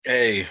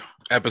Hey,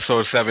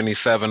 episode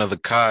 77 of the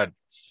COD.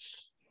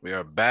 We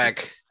are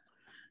back.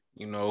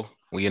 We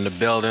in the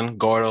building.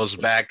 Gordo's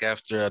back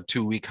after a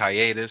 2 week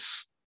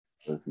hiatus.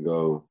 Let's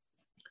go.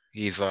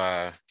 He's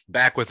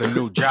back with a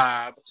new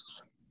job.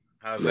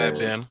 How's that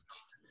been?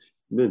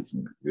 Been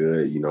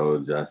good,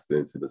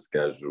 adjusting to the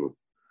schedule,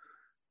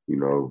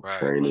 Right.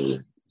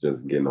 training,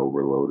 just getting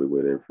overloaded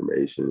with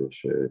information and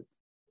shit,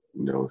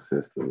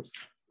 systems.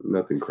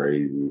 Nothing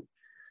crazy,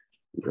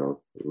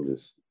 we're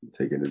just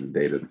taking it a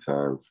day at a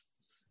time.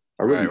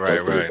 I really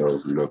fuck with it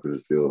though, because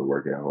it's still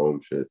work at home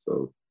shit.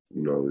 So,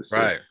 it's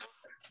right.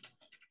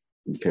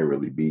 You can't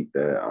really beat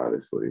that,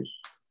 honestly.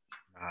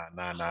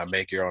 Nah.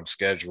 Make your own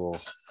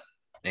schedule.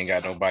 Ain't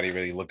got nobody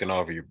really looking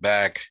over your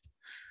back.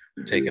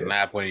 Take a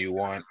nap when you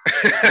want.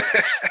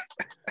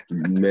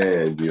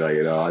 Man,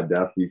 I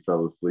definitely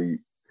fell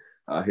asleep.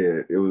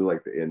 It was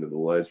like the end of the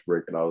lunch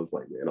break, and I was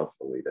like, man, I'm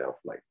gonna lay down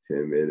for like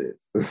 10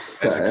 minutes.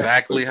 That's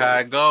exactly how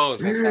it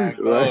goes. That's how it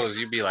goes.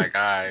 You'd be like,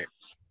 all right,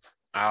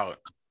 out.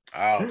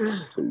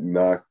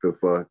 Knock the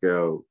fuck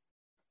out.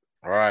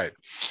 All right.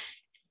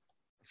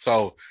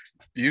 So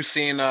you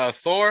seen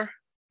Thor?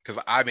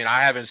 Because I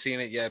haven't seen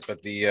it yet,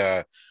 but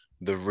the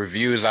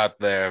reviews out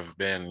there have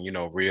been,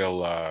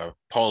 real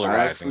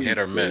polarizing, hit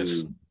or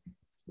miss.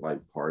 Like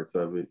parts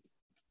of it,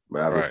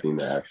 but I haven't seen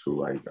the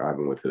actual, I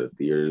haven't went to the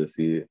theater to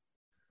see it.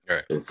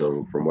 Right. And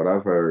so from what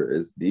I've heard,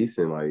 it's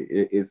decent. Like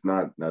it's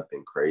not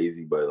nothing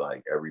crazy, but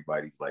like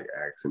everybody's like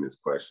asking this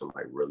question,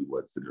 like really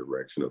what's the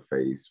direction of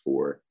phase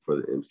 4 for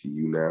the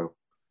MCU now?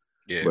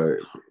 Yeah.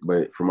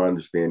 But from my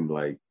understanding,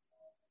 like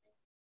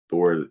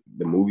Thor,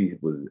 the movie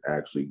was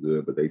actually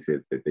good, but they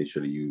said that they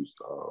should have used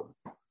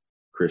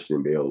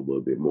Christian Bale a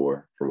little bit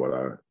more from what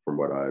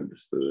I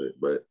understood.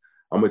 But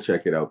I'm gonna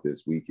check it out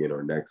this weekend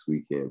or next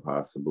weekend,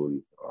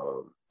 possibly.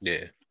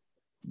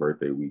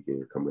 Birthday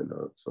weekend coming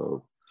up.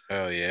 So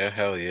hell yeah.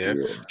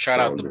 Shout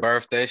out the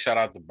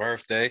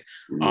birthday.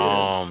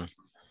 Yeah.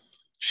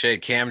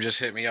 Shit, Cam just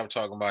hit me up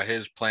talking about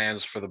his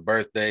plans for the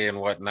birthday and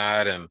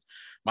whatnot. And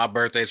my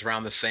birthday's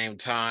around the same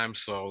time.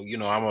 So, I'm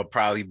gonna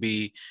probably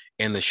be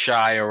in the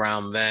Shy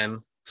around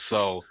then.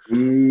 So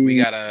we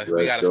gotta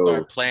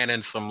start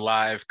planning some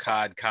live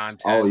COD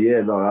content. Oh yeah,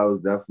 no, I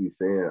was definitely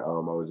saying, I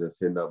was just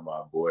hitting up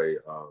my boy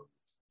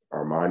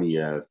Armani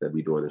ass that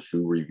be doing the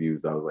shoe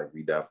reviews. I was like,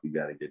 we definitely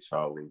gotta get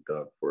y'all linked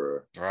up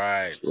for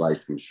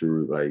like some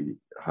shoe, like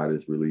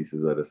hottest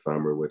releases of the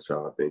summer, what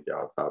y'all think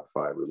y'all top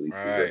 5 releases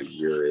of the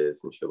year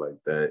is and shit like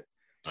that.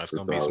 That's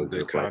gonna be some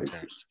good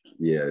content.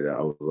 I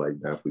was like,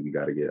 definitely we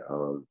gotta get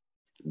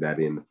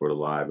that in for the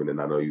live. And then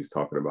I know you was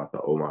talking about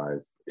the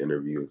Omi's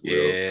interview as well.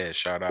 Yeah,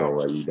 shout out. So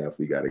like we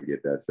definitely gotta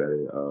get that set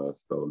in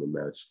stone and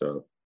matched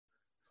up.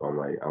 So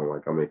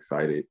I'm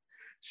excited.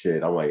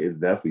 Shit, I'm like, it's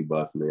definitely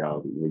busting me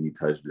out when you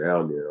touch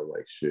down there. I'm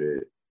like,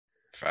 shit.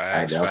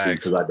 Facts.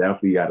 Because I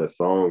definitely got a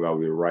song I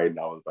was writing.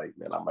 I was like,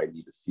 man, I might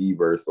need a C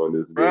verse on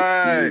this bitch.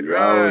 I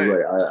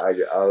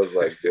was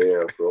like,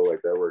 damn. So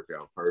like that worked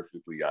out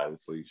perfectly,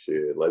 honestly.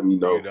 Shit. Let me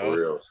know for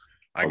real.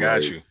 I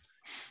got you.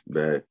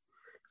 That.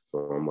 So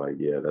I'm like,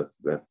 yeah, that's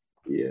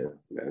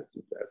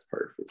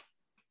perfect.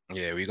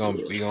 Yeah, we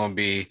gonna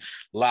be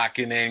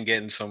locking in,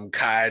 getting some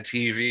Kai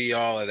TV,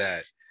 all of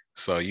that.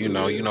 So you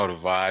know the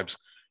vibes.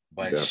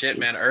 But definitely. Shit,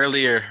 man,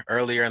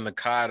 earlier in the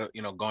COD,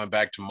 going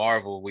back to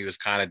Marvel, we was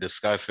kind of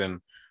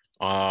discussing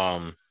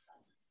what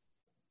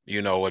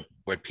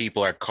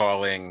people are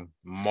calling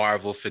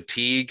Marvel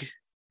fatigue.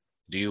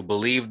 Do you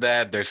believe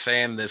that? They're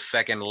saying this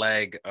second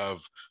leg or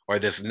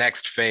this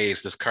next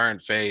phase, this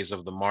current phase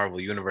of the Marvel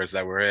universe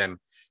that we're in,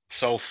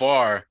 so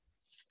far,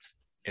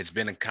 it's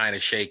been kind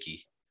of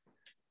shaky.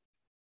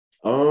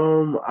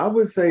 I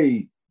would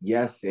say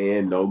yes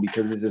and no,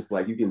 because it's just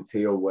like you can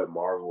tell what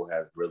Marvel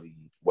has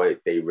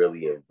what they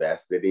really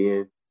invested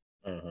in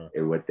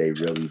and what they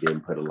really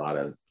didn't put a lot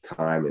of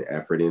time and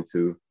effort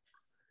into.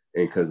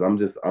 And because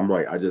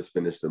I just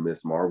finished the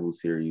Miss Marvel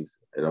series,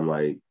 and I'm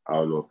like, I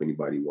don't know if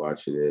anybody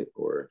watching it,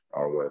 or I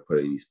don't want to put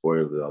any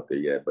spoilers out there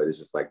yet, but it's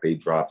just like they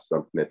dropped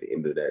something at the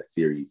end of that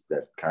series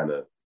that's kind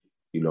of,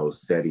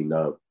 setting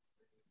up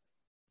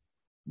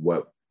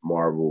what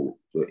Marvel,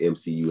 the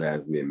MCU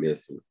has been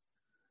missing.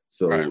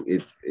 So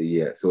it's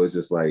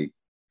just like,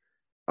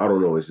 I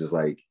don't know, it's just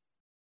like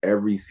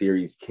every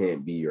series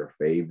can't be your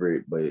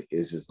favorite, but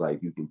it's just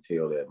like you can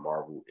tell that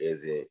Marvel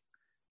isn't.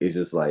 It's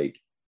just like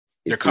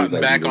they're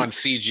cutting back on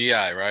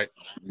CGI, right?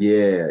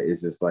 Yeah,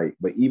 it's just like,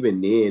 but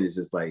even then, it's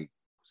just like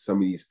some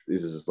of these.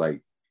 It's just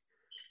like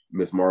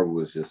Miss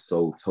Marvel is just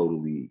so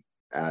totally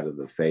out of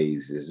the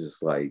phase. It's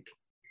just like,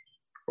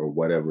 or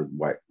whatever.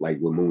 Like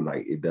with Moon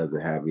Knight, it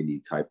doesn't have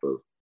any type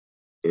of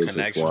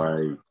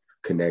intertwined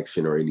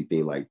connection or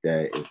anything like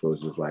that. And so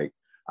it's just like,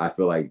 I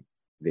feel like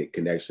the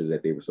connections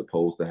that they were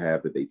supposed to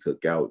have that they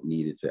took out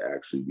needed to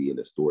actually be in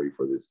the story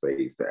for this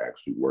phase to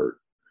actually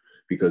work.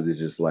 Because it's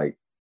just like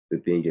the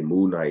thing in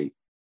Moon Knight,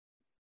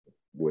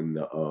 when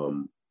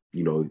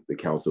the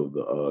Council of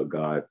the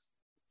Gods,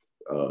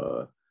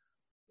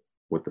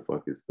 what the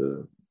fuck is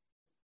the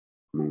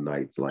Moon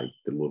Knight's like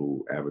the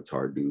little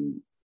avatar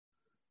dude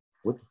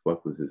what the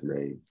fuck was his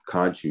name?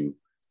 Khonshu.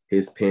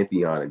 His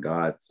pantheon of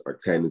gods are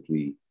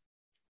technically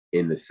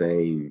in the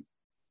same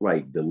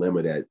like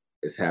dilemma that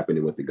is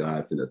happening with the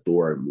gods in the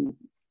Thor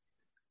movie.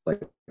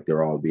 Like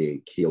they're all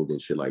being killed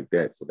and shit like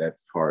that. So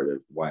that's part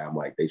of why I'm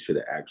like they should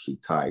have actually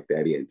tied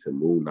that into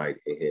Moon Knight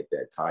and had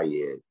that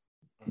tie-in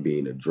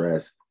being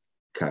addressed,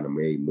 kind of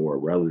made more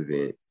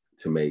relevant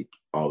to make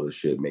all this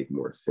shit make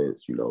more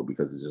sense, you know,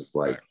 because it's just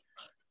like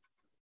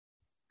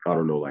I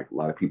don't know, like a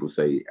lot of people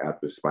say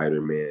after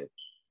Spider-Man,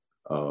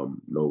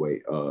 No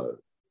Way,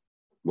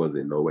 was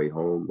it No Way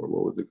Home or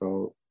what was it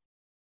called?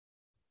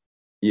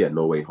 Yeah,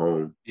 No Way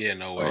Home. Yeah,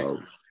 No Way.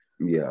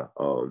 Yeah,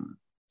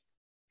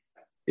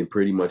 it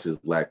pretty much is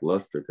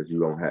lackluster because you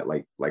don't have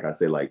like I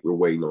said, like we're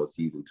waiting on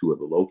season 2 of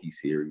the Loki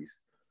series,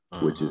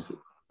 which is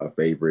a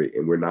favorite,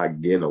 and we're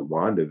not getting a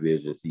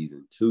WandaVision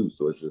season 2,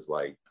 so it's just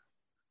like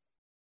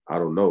I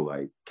don't know,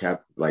 like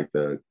like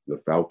the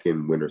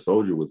Falcon Winter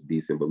Soldier was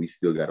decent, but we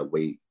still gotta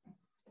wait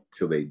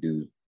till they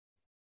do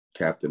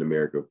Captain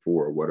America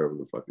 4 or whatever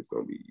the fuck it's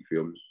gonna be. You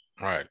feel me?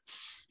 Right.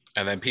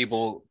 And then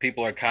people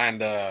are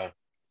kind of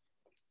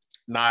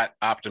not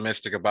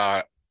optimistic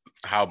about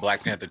how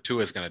Black Panther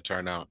 2 is going to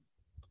turn out.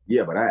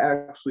 Yeah, but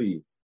I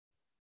actually,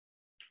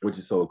 which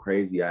is so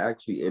crazy, I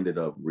actually ended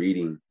up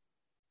reading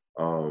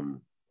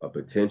a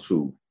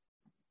potential,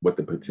 what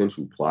the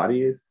potential plot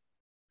is.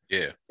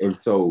 Yeah. And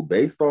so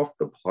based off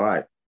the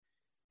plot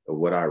of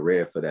what I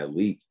read for that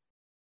leak,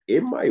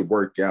 it might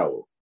work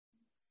out,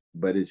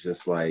 but it's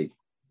just like,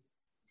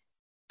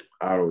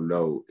 I don't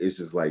know. It's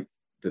just like,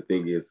 the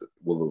thing is,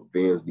 will the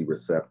fans be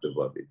receptive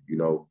of it, you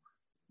know?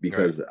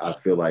 Because I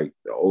feel like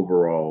the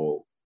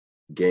overall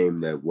game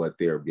that what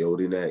they're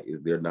building at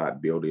is they're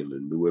not building the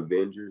new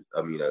Avengers.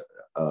 I mean,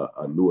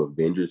 a new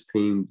Avengers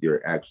team.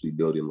 They're actually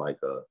building like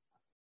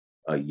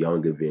a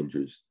young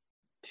Avengers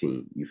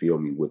team. You feel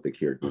me? With the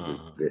characters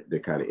they're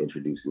kind of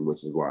introducing,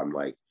 which is why I'm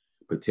like,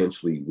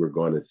 potentially we're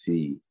going to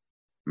see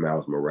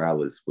Miles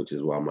Morales, which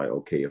is why I'm like,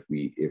 okay, if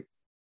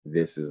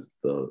this is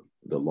the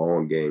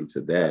long game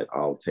to that,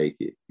 I'll take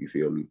it. You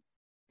feel me?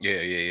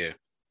 Yeah.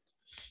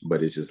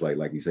 But it's just like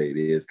you say, it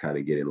is kind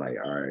of getting like,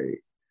 all right,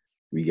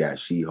 we got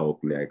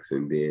She-Hulk next,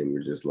 and then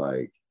we're just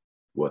like,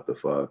 what the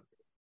fuck?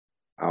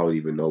 I don't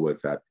even know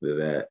what's after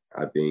that.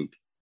 I think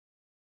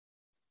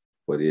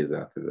what is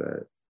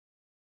after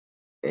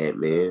that?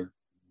 Ant-Man.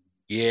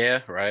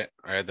 Yeah, right.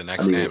 The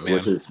next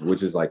Ant-Man.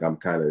 Which is like I'm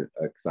kind of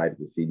excited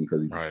to see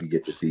because we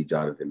get to see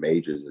Jonathan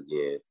Majors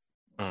again,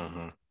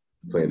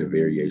 playing a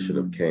variation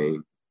of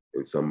Kang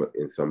in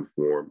some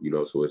form, you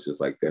know. So it's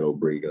just like that'll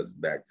bring us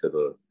back to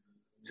the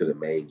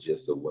main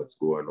gist of what's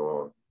going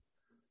on.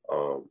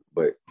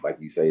 But like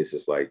you say, it's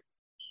just like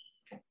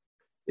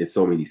it's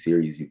so many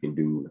series you can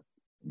do.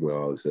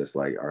 Well, it's just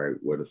like, all right,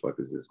 where the fuck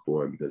is this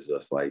going? Because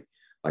just like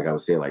I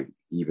was saying, like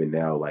even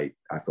now, like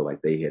I feel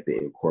like they had to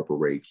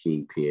incorporate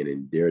Kingpin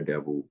and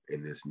Daredevil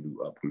in this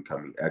new up and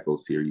coming Echo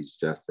series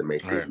just to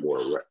make it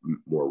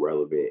more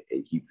relevant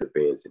and keep the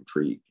fans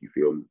intrigued. You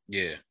feel me?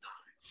 Yeah.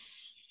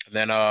 And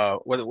then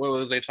what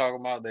was they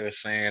talking about? They were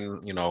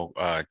saying, you know,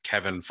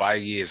 Kevin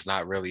Feige is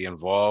not really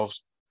involved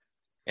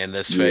in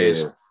this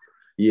phase.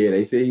 Yeah,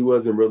 they say he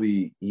wasn't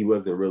really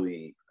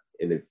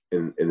in the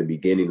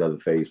beginning of the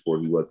phase 4,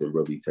 he wasn't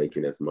really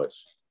taking as much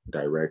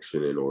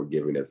direction or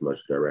giving as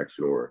much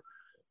direction or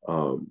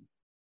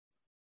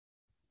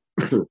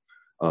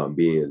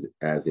being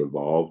as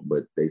involved.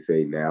 But they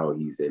say now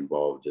he's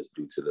involved just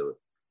due to the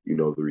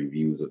the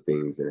reviews of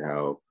things and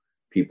how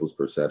people's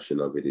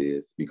perception of it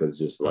is. Because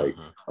just like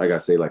I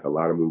say, like a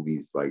lot of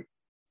movies like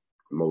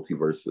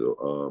Multiverse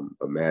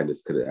of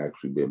Madness could have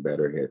actually been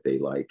better had they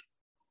like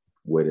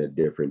went a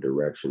different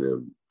direction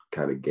and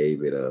kind of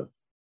gave it a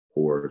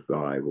horror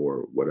vibe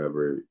or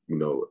whatever,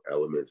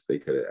 elements they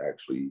could have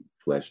actually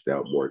fleshed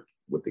out more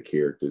with the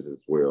characters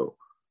as well.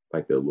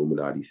 Like the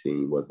Illuminati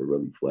scene wasn't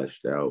really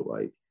fleshed out.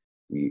 Like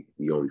we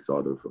only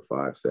saw them for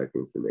 5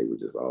 seconds and they were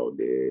just all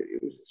dead.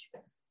 It was just,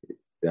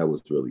 that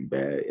was really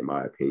bad in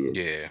my opinion.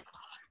 Yeah.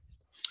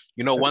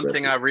 One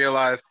thing I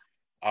realized,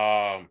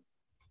 I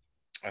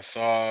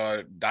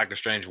saw Doctor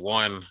Strange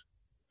 1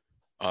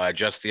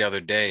 just the other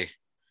day,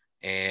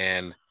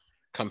 and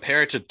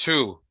compared to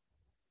 2,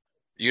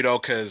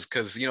 because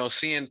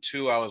seeing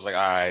 2, I was like,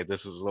 all right,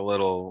 this is a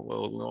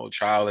little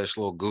childish, a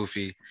little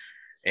goofy,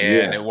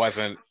 and it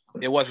wasn't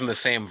the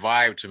same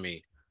vibe to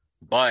me.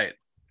 But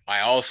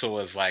I also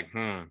was like,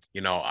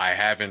 I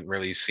haven't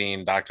really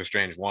seen Doctor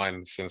Strange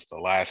 1 since the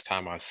last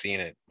time I've seen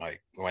it,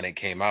 like when it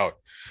came out.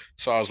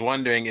 So I was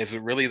wondering, is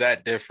it really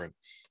that different?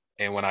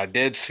 And when I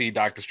did see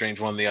Doctor Strange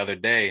 1 the other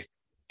day,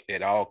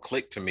 it all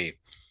clicked to me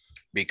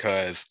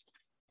because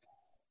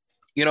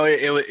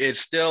it's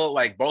still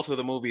like both of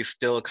the movies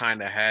still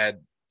kind of had,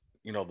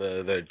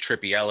 the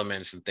trippy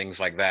elements and things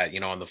like that.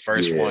 In the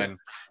first one,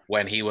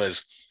 when he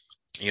was,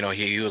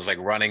 he was like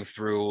running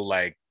through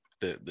like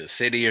the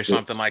city or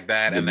something like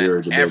that, and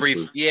then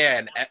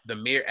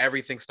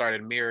everything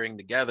started mirroring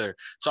together.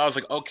 So I was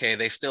like, okay,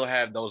 they still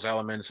have those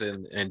elements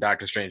in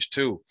Doctor Strange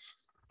 2,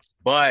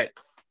 but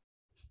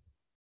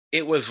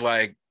it was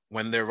like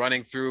when they're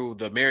running through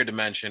the mirror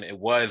dimension, it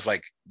was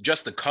like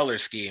just the color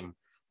scheme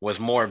was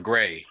more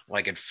gray,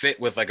 like it fit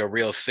with like a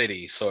real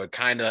city, so it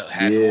kind of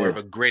had more Yeah, of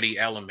a gritty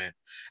element.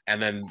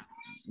 And then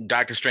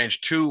Doctor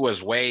Strange 2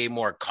 was way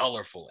more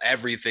colorful.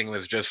 Everything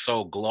was just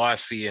so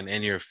glossy and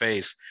in your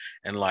face,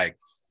 and like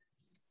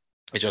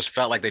it just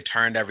felt like they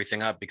turned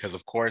everything up because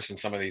of course in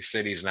some of these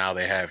cities now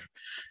they have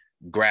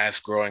grass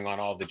growing on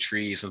all the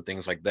trees and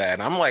things like that.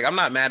 And I'm like, I'm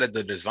not mad at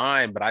the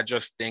design, but I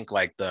just think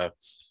like the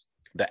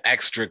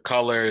extra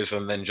colors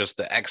and then just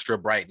the extra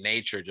bright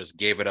nature just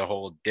gave it a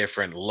whole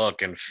different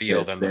look and the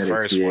feel than the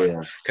aesthetics, first one.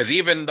 yeah. Because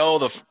even though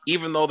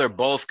they're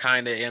both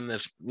kind of in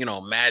this, you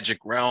know, magic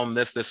realm,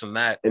 this and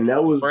that, And that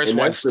the was, first and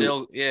one that's the,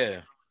 still,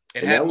 yeah, it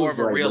and had that more was of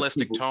a like what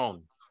realistic people,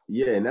 tone.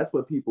 yeah, and that's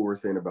what people were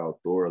saying about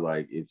Thor.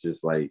 Like, it's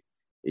just like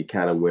it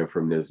kind of went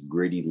from this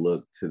gritty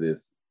look to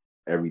this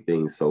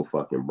everything's so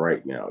fucking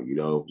bright now. You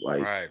know,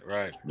 like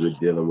Right. we're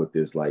dealing with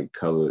this like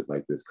color,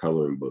 like this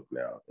coloring book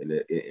now,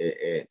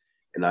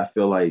 and I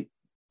feel like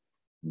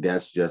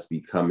that's just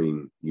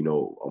becoming, you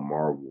know, a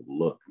Marvel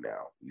look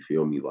now. You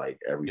feel me?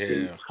 Like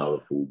everything's Yeah.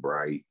 colorful,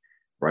 bright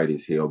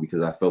as hell.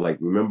 Because I feel like,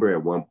 remember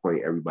at one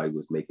point everybody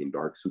was making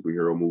dark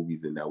superhero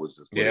movies, and that was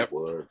just what it Yep.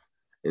 was.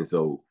 And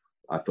so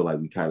I feel like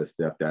we kind of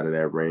stepped out of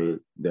that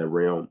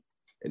realm,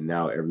 and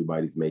now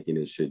everybody's making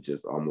this shit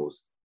just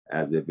almost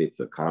as if it's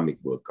a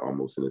comic book,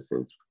 almost in a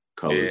sense.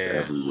 Colors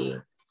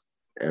Yeah.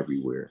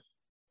 everywhere.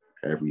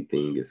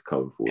 Everything is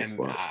colorful as And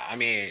fuck. I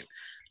mean,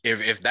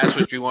 if that's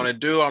what you want to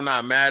do, I'm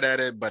not mad at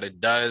it, but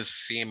it does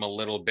seem a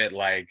little bit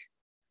like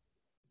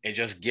it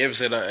just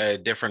gives it a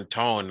different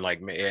tone. Like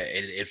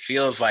it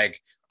feels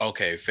like,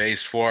 okay,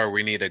 phase four,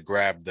 we need to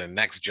grab the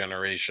next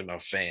generation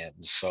of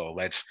fans. So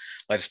let's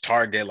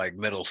target like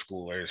middle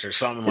schoolers or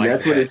something And like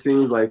that's what it that.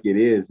 seems like it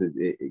is.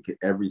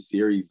 Every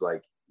series,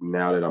 like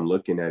now that I'm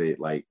looking at it,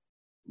 like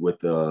with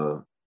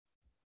the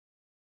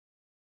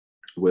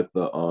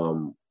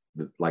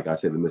like I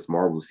said, the Miss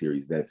Marvel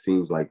series, that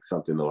seems like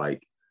something to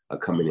like a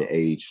coming of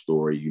age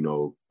story. You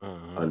know,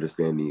 Mhm.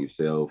 understanding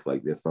yourself.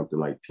 Like there's something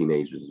like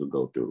teenagers will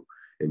go through.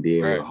 And then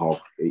with Right.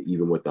 Hawk,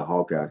 even with the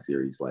Hawkeye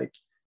series, like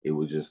it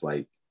was just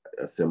like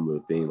a similar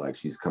thing. Like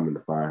she's coming to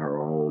find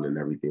her own and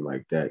everything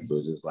like that. So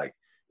it's just like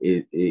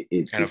And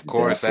it's of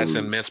course, that's in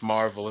definitely, Miss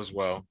Marvel as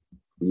well.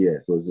 yeah.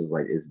 So it's just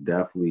like it's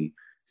definitely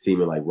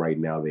seeming like right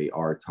now they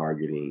are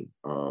targeting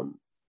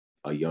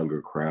a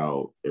younger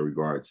crowd in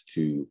regards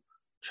to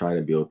trying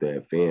to build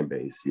that fan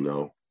base, you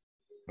know.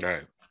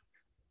 Right.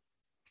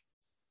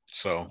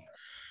 So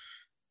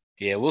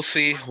yeah, we'll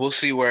see. We'll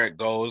see where it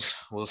goes.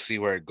 We'll see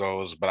where it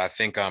goes. But I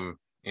think I'm,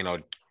 you know,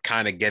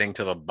 kind of getting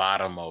to the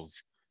bottom of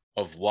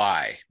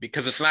why.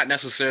 Because it's not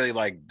necessarily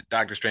like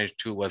Doctor Strange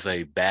 2 was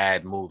a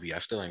bad movie. I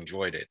still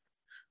enjoyed it.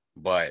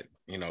 But,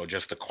 you know,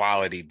 just the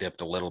quality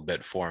dipped a little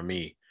bit for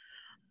me.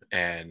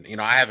 And, you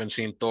know, I haven't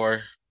seen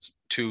Thor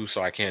 2,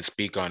 so I can't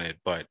speak on it.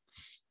 But,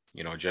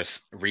 you know,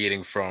 just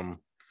reading from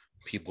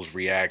people's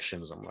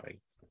reactions, I'm like,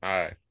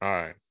 all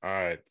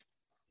right.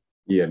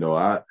 Yeah, no,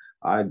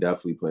 I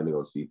definitely plan to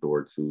go see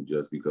Thor 2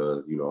 just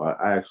because, you know,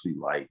 I actually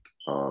like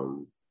I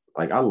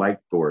like I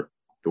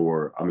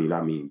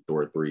mean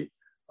Thor 3.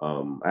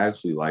 I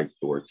actually like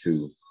Thor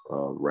 2,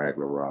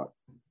 Ragnarok,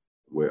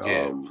 with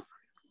Yeah.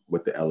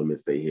 with the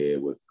elements they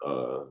had with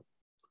um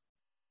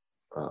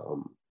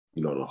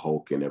you know, the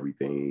Hulk and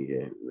everything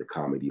and the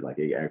comedy. Like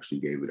it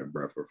actually gave it a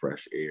breath of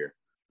fresh air.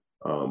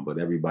 But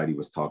everybody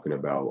was talking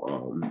about,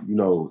 you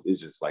know, it's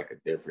just like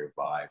a different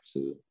vibe to,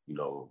 you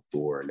know,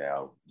 Thor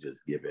now,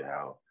 just given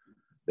how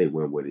they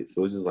went with it.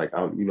 So it's just like,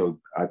 you know,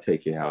 I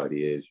take it how it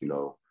is. You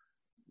know,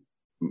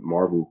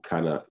 Marvel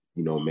kind of,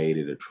 you know, made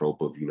it a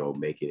trope of, you know,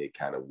 making it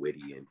kind of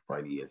witty and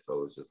funny. And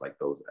so it's just like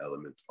those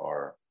elements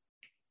are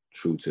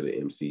true to the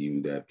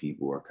MCU that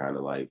people are kind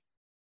of like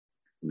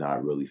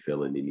not really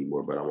feeling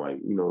anymore. But I'm like,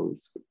 you know,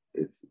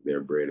 it's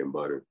their bread and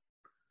butter.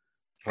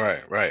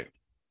 Right.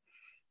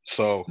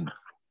 So,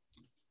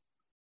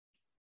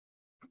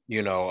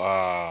 you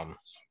know,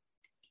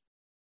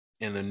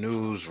 in the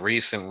news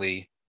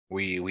recently,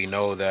 we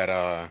know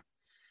that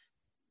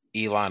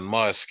Elon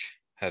Musk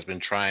has been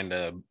trying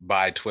to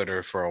buy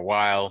Twitter for a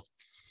while,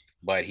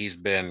 but he's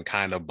been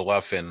kind of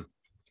bluffing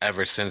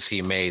ever since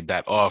he made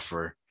that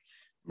offer.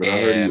 But I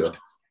heard And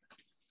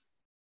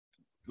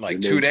like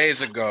and 2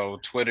 days ago,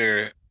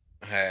 Twitter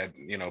had,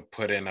 you know,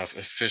 put in an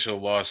official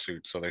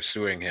lawsuit. So they're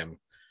suing him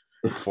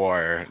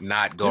for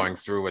not going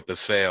through with the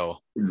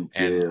sale and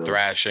yeah,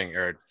 thrashing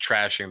or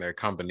trashing their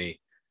company.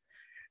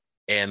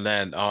 And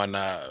then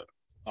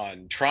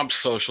on Trump's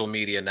social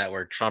media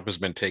network, Trump has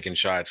been taking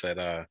shots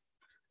at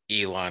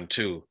Elon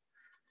too,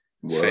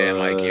 saying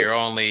like what? you're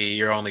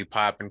only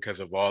popping because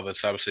of all the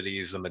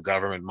subsidies and the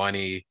government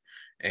money,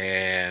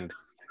 and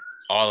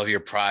all of your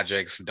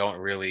projects don't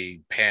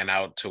really pan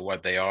out to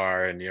what they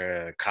are, and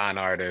you're a con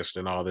artist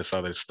and all this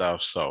other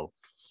stuff. So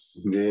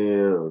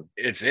Yeah,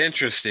 it's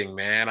interesting,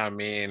 man. I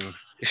mean,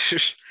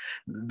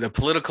 the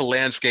political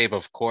landscape,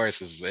 of course,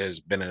 has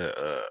been a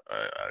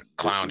it's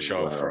clown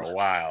show for wild. a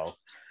while,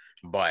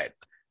 but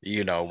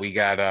you know, we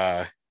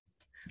got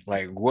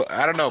Like, what?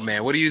 I don't know,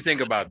 man. What do you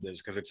think about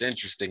this? Because it's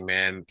interesting,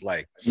 man.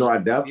 Like, No, I I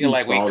feel definitely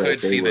like we saw that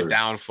could they see the were.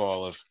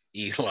 downfall of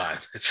Elon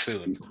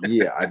soon.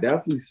 Yeah, I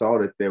definitely saw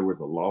that there was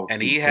a And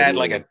lawsuit he put had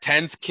like a in.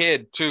 10th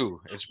kid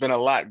too. It's been a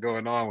lot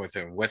going on with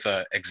him with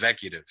a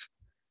executive.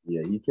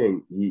 Yeah, he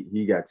can't.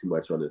 He got too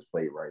much on his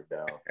plate right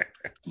now.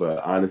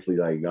 But honestly,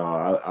 like, no,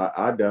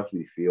 I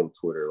definitely feel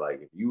Twitter.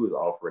 Like, if you was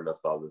offering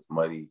us all this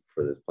money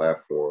for this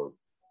platform,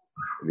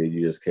 and then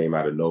you just came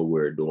out of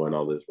nowhere doing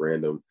all this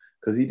random,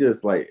 because he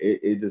just like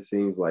it just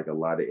seems like a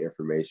lot of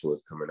information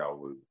was coming out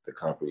with the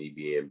company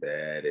being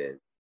bad and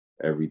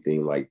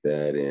everything like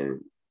that,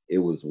 and it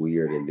was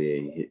weird. And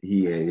then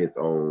he had his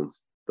own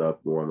stuff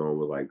going on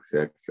with like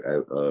sex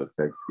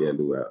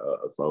scandal,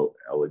 assault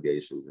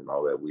allegations, and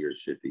all that weird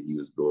shit that he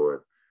was doing.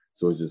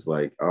 So it's just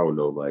like, I don't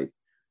know, like,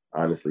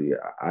 honestly,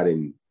 I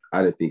didn't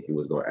think it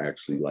was gonna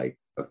actually like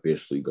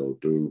officially go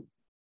through,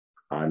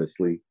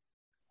 honestly.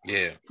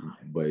 Yeah.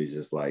 But it's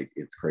just like,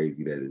 it's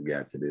crazy that it's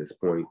got to this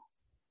point.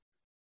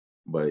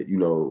 But I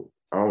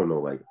don't know,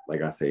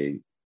 like I say,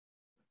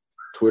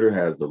 Twitter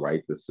has the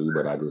right to sue,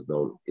 but I just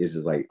don't. It's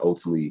just like,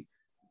 ultimately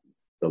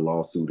the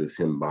lawsuit is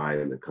him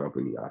buying the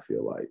company. I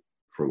feel like,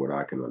 from what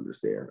I can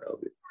understand of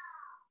it,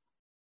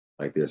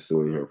 like they're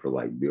suing him for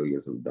like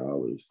billions of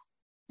dollars,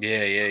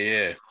 Yeah, yeah,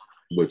 yeah.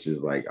 which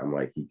is like, I'm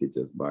like, he could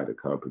just buy the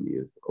company.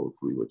 Is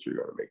ultimately what you're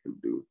gonna make him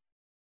do.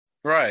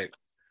 Right.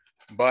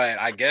 But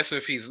I guess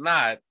if he's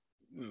not,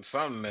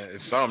 something in I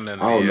don't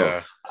the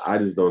know. I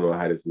just don't know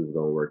how this is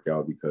gonna work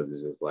out, because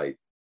it's just like,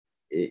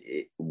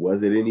 it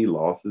was it any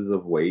losses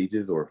of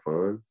wages or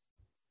funds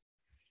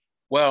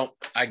well,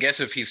 I guess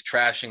if he's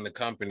trashing the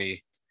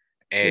company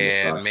in the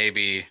and stock?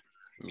 maybe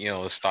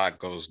the stock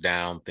goes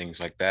down, things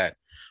like that.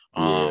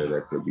 Yeah, Um,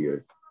 that could be a.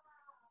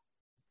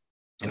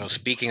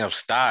 Speaking of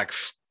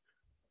stocks,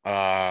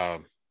 uh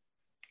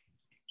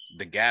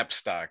the Gap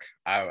stock.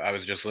 I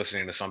was just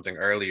listening to something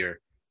earlier,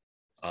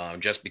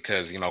 just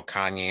because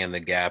Kanye and the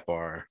Gap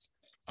are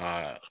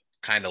uh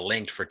kind of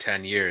linked for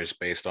 10 years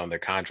based on their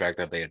contract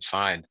that they had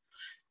signed.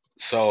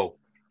 So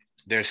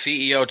their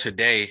CEO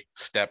today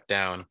stepped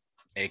down,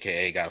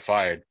 aka got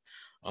fired.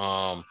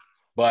 Um,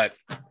 but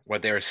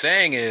what they were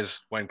saying is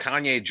when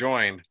Kanye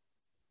joined,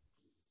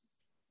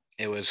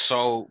 it was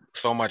so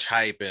much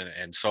hype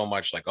and so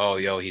much like, oh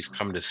yo, he's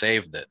come to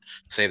save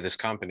this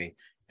company.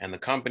 And the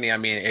company, I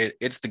mean,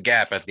 it's the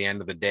Gap at the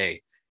end of the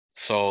day.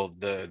 So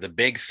the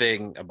big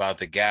thing about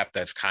the Gap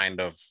that's kind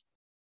of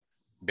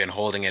been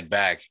holding it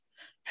back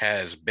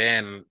has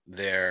been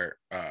their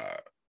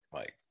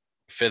like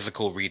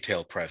physical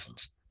retail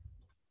presence,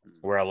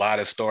 where a lot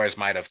of stores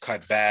might have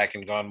cut back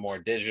and gone more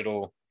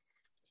digital.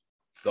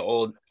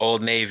 The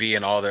Old Navy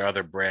and all their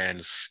other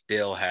brands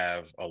still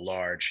have a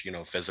large,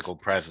 physical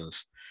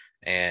presence,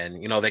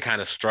 and they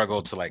kind of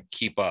struggle to like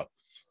keep up.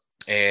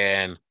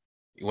 And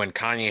when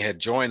Kanye had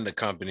joined the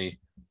company,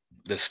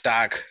 the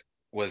stock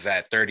was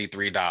at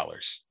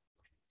 $33.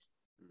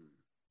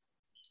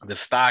 The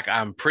stock,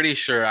 I'm pretty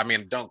sure, I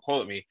mean, don't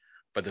quote me,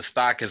 but the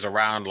stock is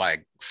around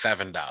like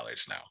 $7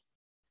 now.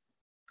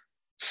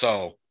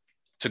 So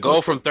to go What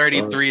the from fuck?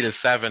 33 to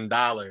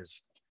 $7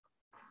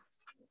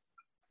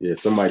 Yeah,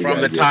 somebody from got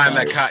to the get time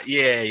that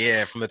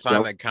fired. from the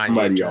time that Kanye Somebody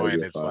got to joined,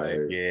 get it's like,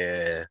 fired.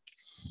 yeah.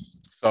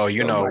 So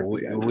Somebody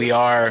we, got to we get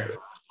are fired.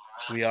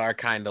 we are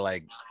kind of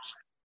like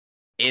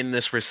in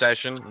this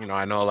recession.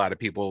 I know a lot of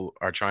people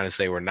are trying to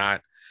say we're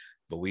not,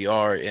 but we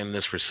are in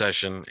this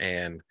recession.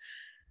 And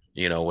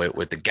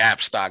with the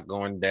Gap stock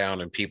going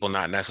down and people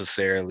not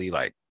necessarily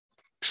like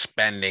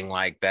spending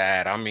like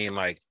that. I mean,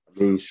 like,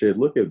 I mean, shit.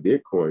 Look at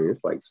Bitcoin.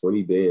 It's like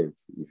 20 bands.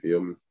 You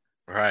feel me?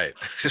 right.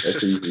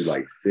 That's usually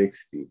like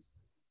 60.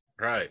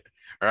 Right.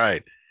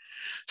 Right.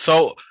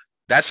 So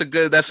that's a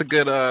good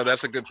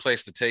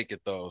place to take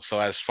it though. So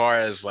as far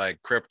as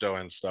like crypto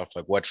and stuff,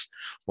 like what's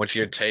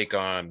your take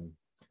on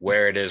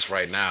where it is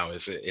right now?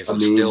 Is I it mean,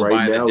 still right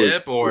by the now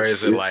dip, or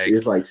is it like,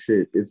 it's like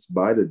shit. It's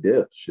by the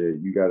dip. Shit,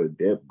 you got a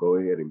dip. Go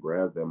ahead and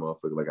grab that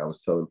motherfucker. Like I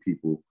was telling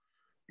people,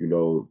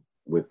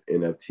 with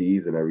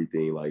NFTs and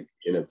everything, like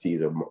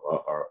NFTs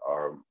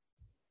are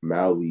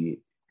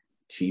mildly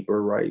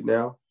cheaper right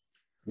now.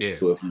 yeah,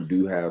 So if you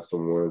do have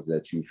some ones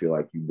that you feel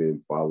like you've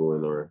been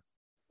following, or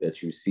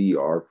that you see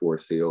are for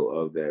sale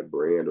of that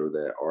brand or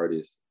that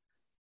artist,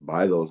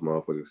 buy those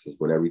motherfuckers, because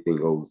when everything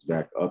goes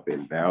back up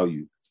in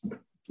value,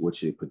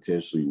 which it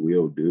potentially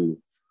will do,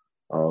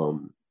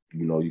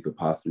 you could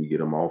possibly get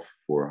them off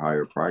for a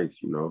higher price.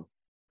 And so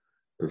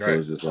right,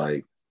 it's just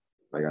like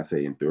I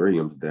say,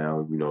 Ethereum's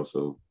down,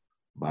 so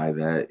by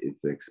that,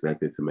 it's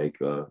expected to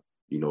make a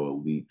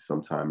leap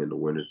sometime in the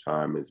winter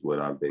time, is what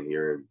I've been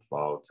hearing,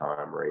 fall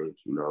time range.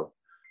 So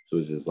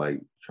it's just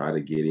like, try to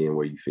get in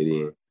where you fit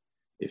in.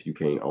 If you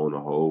can't own a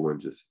whole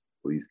one, just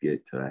please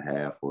get to a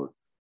half, or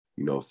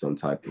some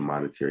type of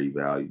monetary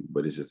value.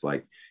 But it's just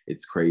like,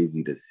 it's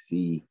crazy to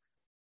see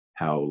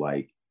how,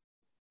 like,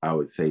 I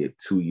would say it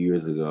 2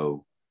 years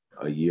ago,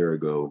 a year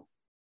ago,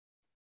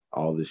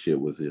 all this shit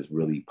was just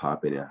really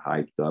popping and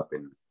hyped up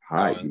and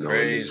hype, going and then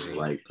crazy,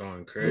 like,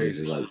 going but it's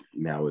just crazy. like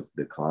now it's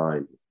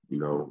declined,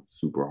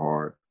 super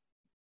hard.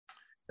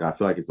 And I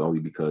feel like it's only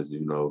because,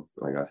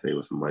 like I say, it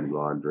was some money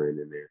laundering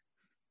in there.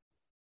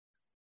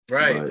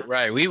 Right, but,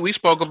 right. We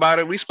spoke about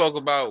it. We spoke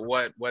about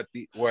what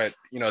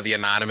the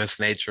anonymous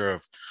nature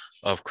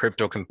of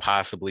crypto can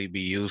possibly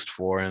be used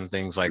for and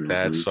things like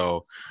that.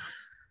 So,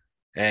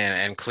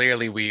 and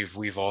clearly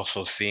we've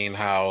also seen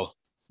how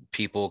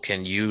people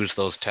can use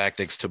those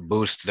tactics to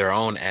boost their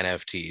own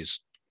NFTs.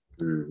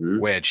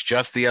 Which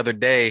just the other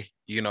day,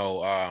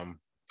 a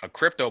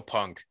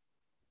CryptoPunk,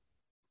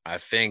 I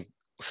think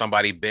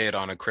somebody bid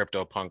on a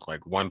CryptoPunk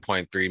like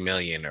 1.3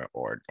 million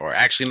or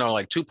actually no,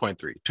 like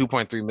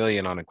 2.3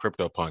 million on a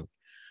CryptoPunk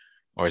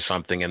or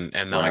something. And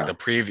then like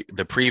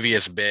the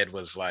previous bid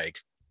was like,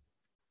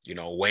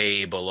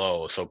 way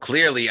below. So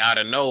clearly out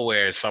of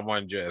nowhere,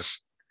 someone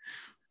just,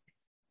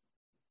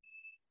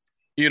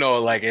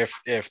 like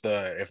if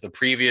the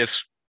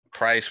previous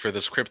price for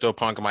this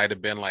CryptoPunk might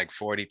have been like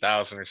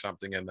 40,000 or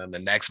something, and then the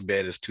next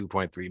bid is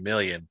 2.3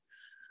 million.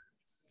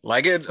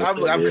 Like I'm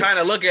kind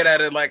of looking at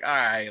it like, all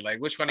right,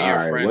 like which one of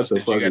your friends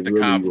did you get to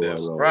cop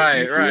this?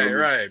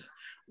 Right.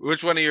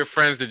 Which one of your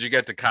friends did you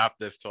get to cop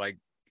this to like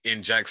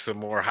inject some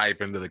more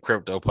hype into the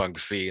CryptoPunk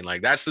scene?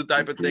 Like that's the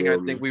type of thing I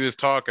think we was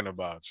talking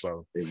about.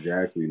 So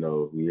exactly,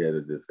 no, we had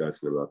a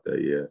discussion about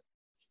that. Yeah,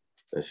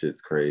 that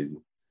shit's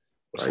crazy.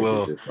 Like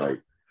it's just like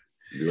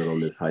good on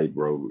this hype,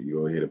 bro. You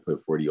go ahead and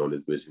put 40 on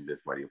this bitch, and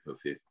this might put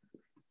 50.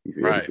 You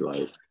feel right, me?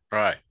 Like,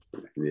 right.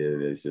 Yeah,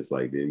 it's just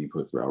like then you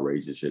put some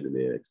outrageous shit in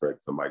there,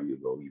 expect somebody to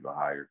go even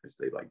higher because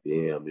they like,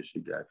 damn, this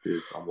shit got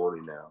this. I'm on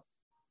it now.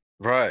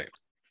 Right.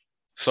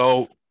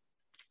 So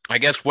I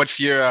guess what's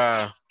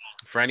your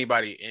for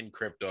anybody in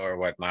crypto or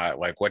whatnot,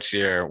 like what's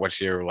your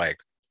like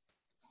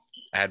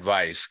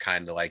advice,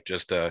 kind of like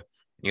just to,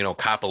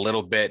 cop a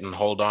little bit and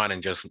hold on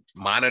and just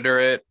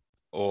monitor it?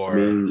 Or I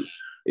mean,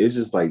 it's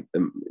just like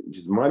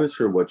just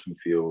monitor what you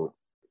feel.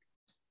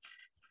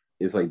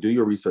 It's like do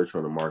your research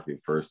on the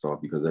market first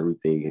off, because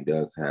everything it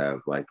does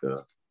have like a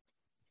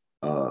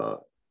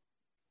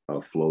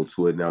flow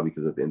to it now,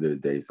 because at the end of the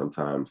day,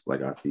 sometimes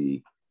like I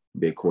see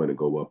Bitcoin will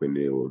go up and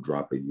it will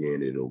drop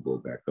again, it'll go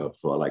back up.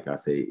 So like I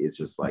say, it's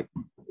just like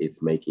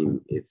it's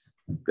making its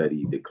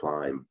steady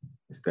climb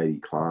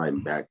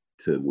back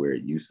to where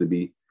it used to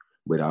be.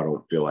 But I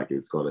don't feel like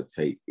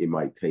it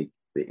might take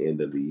the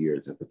end of the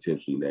year to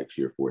potentially next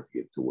year for it to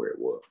get to where it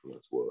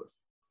once was.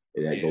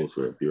 And that goes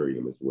for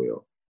Ethereum as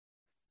well.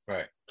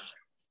 Right.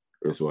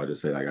 And so I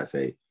just say, like I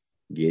say,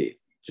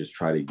 just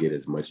try to get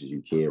as much as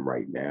you can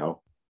right now,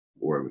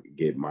 or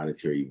get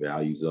monetary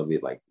values of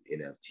it, like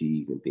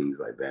NFTs and things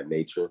like that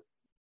nature.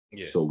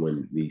 Yeah. So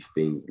when these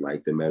things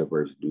like the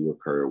metaverse do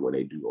occur, when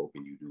they do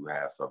open, you do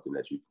have something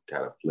that you can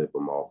kind of flip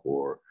them off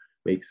or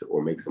make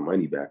some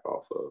money back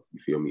off of. You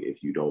feel me?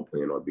 If you don't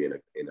plan on being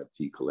an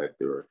NFT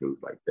collector or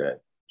things like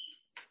that.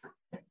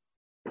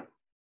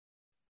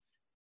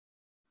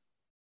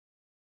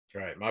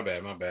 Right, my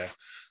bad.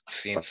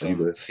 Seen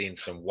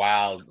some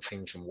wild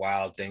things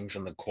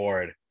in the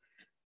cord.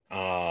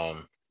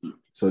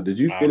 So did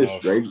you finish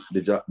Strange?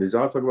 Did y'all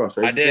talk about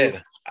Strange? I did.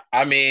 Things?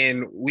 I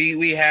mean,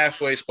 we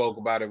halfway spoke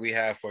about it. But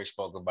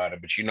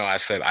I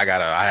said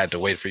I had to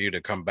wait for you to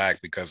come back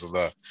because of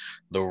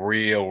the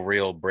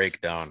real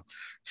breakdown.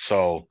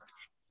 So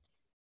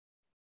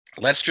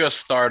let's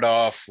start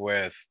off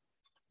with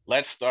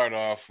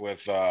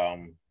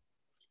I'm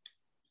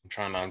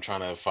trying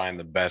to find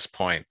the best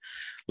point.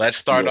 Let's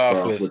start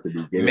off with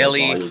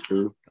Millie.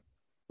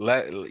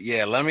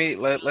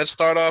 Let's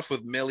start off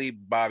with Millie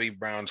Bobby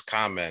Brown's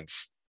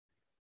comments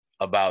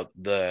about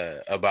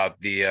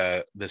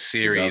the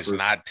series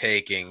not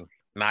taking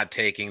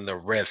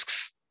the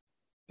risks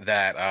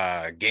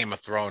that Game of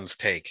Thrones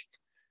take.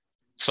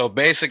 So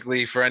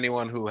basically, for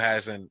anyone who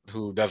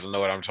doesn't know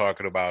what I'm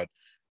talking about,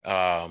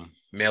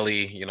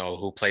 Millie,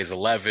 who plays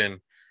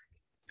 11,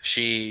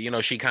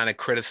 she kind of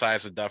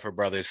criticized the Duffer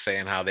Brothers,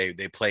 saying how they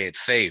play it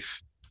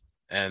safe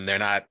and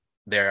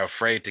they're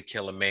afraid to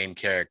kill a main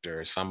character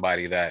or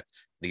somebody that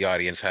the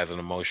audience has an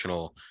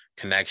emotional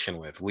connection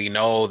with. We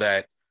know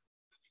that,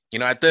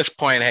 at this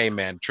point, hey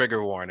man,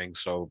 trigger warning.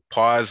 So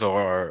pause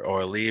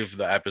or leave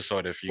the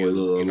episode if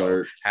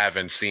you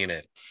haven't seen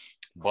it.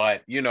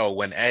 But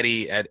when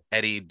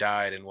Eddie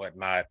died and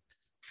whatnot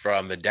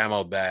from the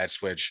demo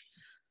batch, which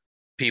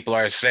people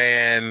are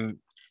saying,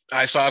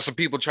 I saw some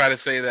people try to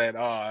say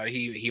that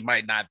he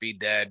might not be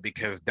dead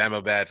because demo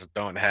bats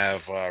don't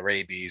have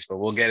rabies, but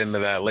we'll get into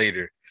that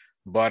later.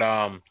 But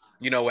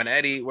when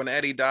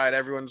Eddie died,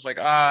 everyone's like,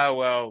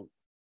 well,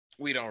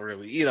 we don't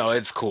really,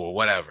 it's cool,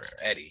 whatever,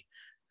 Eddie.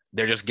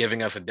 They're just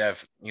giving us a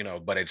death,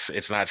 but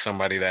it's not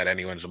somebody that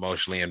anyone's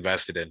emotionally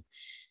invested in.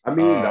 I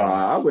mean, no,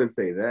 I wouldn't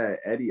say that.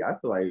 Eddie, I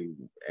feel like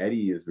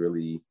Eddie is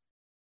really,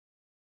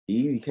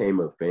 he became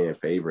a fan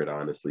favorite,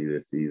 honestly,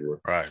 this season.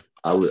 Right.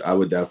 I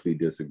would definitely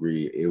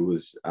disagree.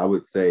 I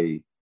would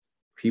say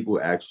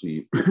people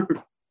actually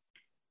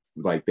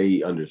like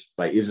they understand.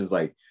 Like it's just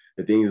like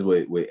the things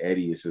with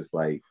Eddie, it's just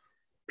like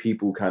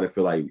people kind of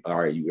feel like,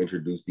 all right, you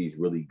introduce these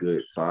really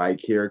good side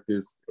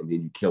characters and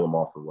then you kill them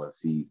off in one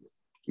season.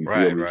 You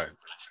feel me? Right.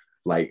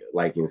 like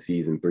in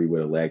season 3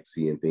 with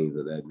Alexi and things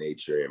of that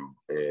nature,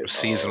 and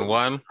Season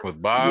 1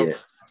 with Bob. yeah,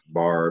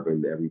 Barb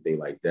and everything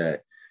like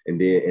that. And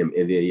then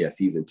yeah,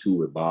 season 2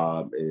 with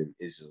Bob, and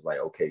it's just like,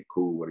 okay,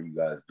 cool, what are you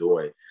guys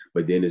doing?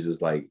 But then it's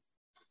just like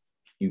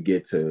you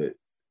get to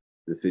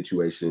the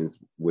situations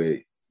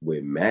with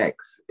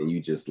Max, and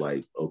you just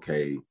like,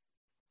 okay,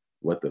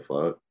 what the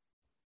fuck?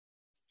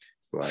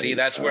 See, Like,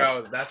 that's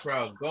where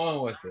I was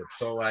going with it.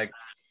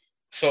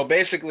 So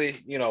basically,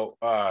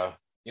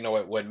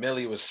 what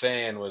Millie was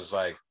saying was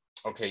like,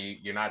 okay,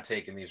 you're not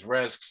taking these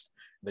risks.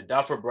 The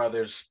Duffer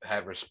Brothers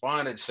have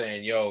responded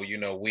saying, yo,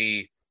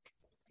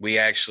 we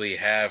actually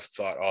have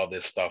thought all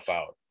this stuff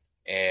out.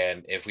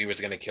 And if we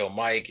was going to kill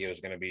Mike, it was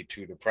going to be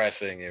too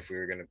depressing. If we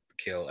were going to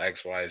kill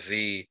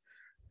XYZ,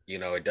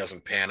 it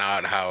doesn't pan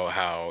out how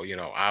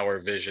our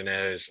vision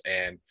is.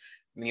 And,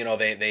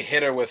 they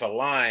hit her with a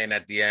line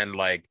at the end,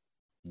 like,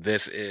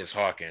 this is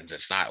Hawkins.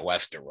 It's not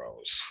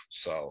Westeros.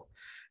 So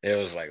it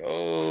was like,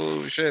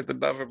 oh shit, the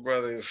Duffer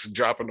Brothers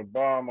dropping the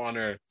bomb on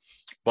her. I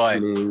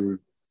But mean,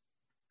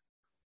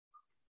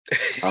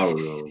 I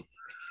don't know.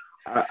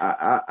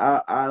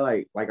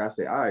 I like I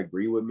said, I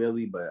agree with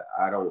Millie, but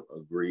I don't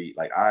agree.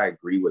 Like, I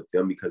agree with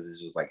them because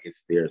it's just like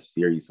it's their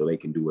series, so they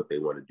can do what they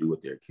want to do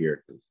with their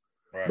characters.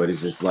 right. But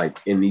it's just like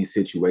in these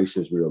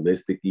situations,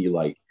 realistically,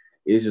 like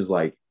it's just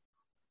like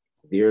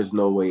there's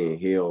no way in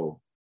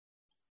hell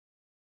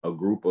a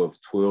group of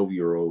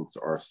 12-year-olds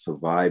are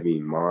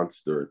surviving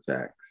monster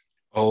attacks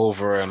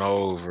Over and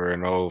over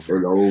and and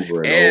over.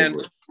 over and And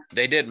over.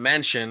 they did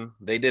mention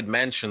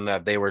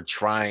that they were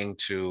trying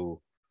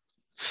to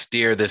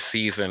steer this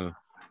season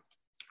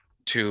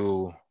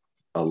to,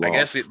 A I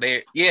guess loss.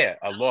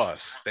 a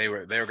loss. They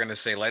were gonna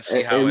say, let's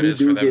see how And it we is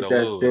for do them get to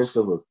that sense lose.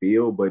 of a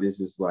feel, but it's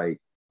just like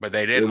But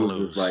they it didn't was just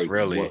lose, like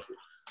really. what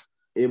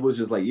it was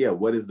just like, yeah,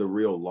 what is the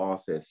real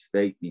loss at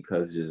stake?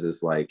 Because it's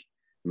just like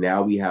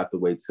now we have to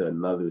wait till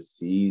another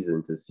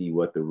season to see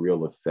what the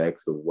real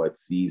effects of what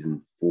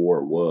season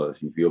 4 was.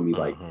 You feel me?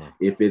 Like Mm-hmm.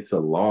 if it's a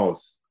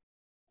loss,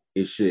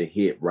 it should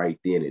hit right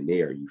then and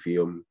there. You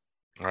feel me?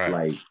 Right.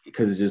 Like,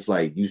 because it's just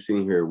like you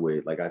sitting here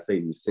with, like I say,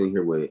 you sitting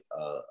here with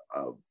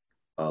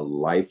a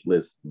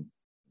lifeless,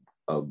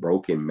 a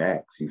broken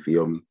Max. You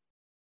feel me?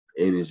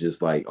 And it's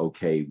just like,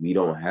 okay, we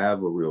don't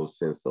have a real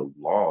sense of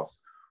loss.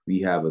 We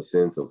have a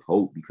sense of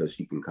hope because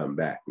she can come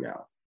back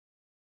now.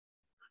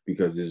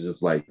 Because it's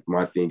just like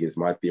my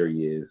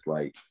theory is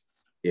like,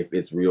 if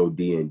it's real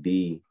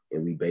D&D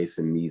and we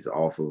basing these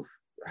off of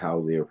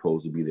how they're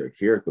supposed to be their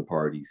character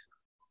parties,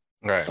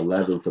 Right.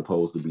 11's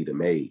supposed to be the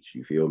mage,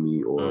 you feel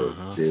me, or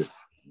Mm-hmm.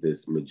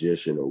 this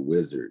magician or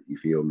wizard, you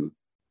feel me,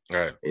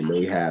 Right. and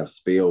they have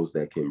spells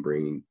that can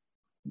bring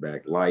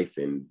back life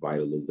and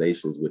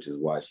vitalizations, which is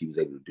why she was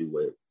able to do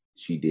what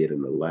she did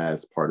in the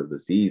last part of the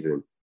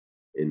season,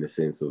 in the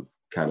sense of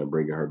kind of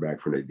bringing her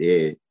back from the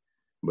dead.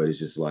 But it's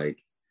just like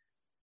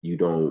you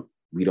don't,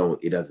 we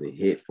don't, it doesn't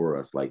hit for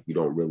us. Like you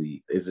don't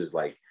really. It's just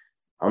like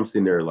I'm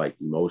sitting there like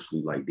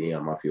emotionally, like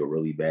damn, I feel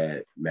really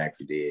bad. Max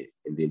dead,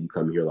 and then you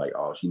come here like,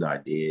 oh, she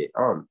not dead.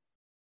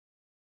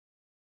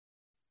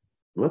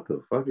 What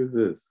the fuck is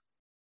this?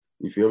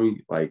 You feel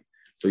me? Like,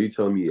 so you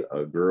telling me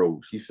a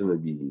girl, she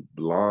shouldn't be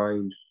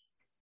blind?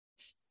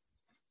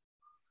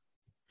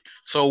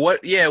 So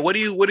what do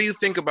you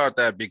think about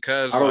that? I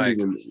Because don't like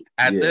even.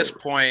 at Yeah, this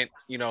point,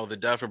 the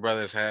Duffer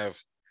Brothers have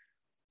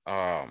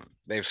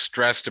they've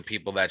stressed to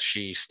people that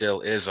she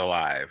still is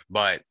alive,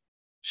 but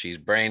she's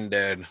brain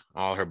dead,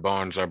 all her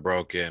bones are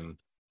broken,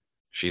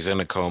 she's in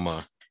a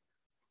coma.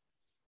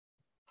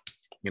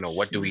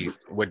 What do we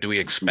she,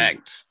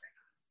 expect?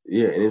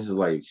 yeah, and it's just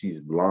like she's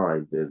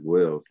blind as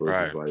well. So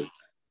it's just Right.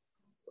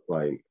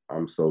 like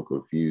I'm so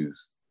confused.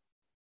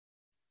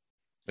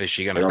 Is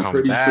she And gonna I'm come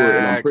pretty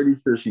sure,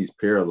 back? she's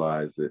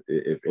paralyzed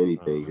if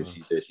anything, because Mhm.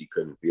 she said she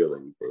couldn't feel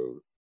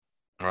anything.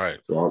 Right.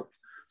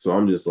 So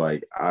I'm just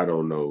like, I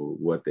don't know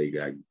what they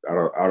got. I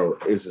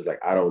don't. It's just like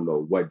I don't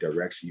know what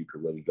direction you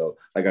can really go.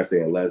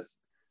 Unless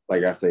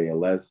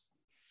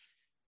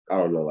I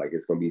don't know, like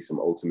it's gonna be some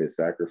ultimate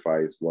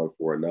sacrifice, one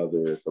for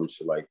another, or some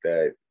shit like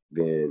that.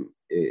 Then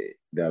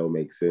that'll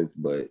make sense.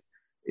 But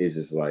it's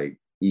just like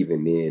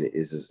even then,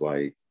 it's just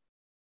like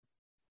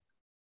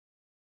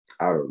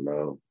I don't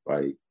know.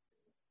 Like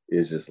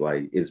it's just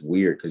like it's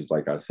weird because,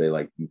 like I say,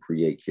 like you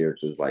create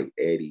characters like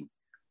Eddie,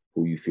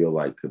 who you feel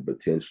like could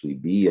potentially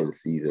be in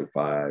season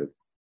 5,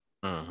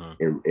 Mhm.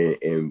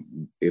 and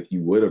if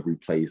you would have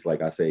replaced,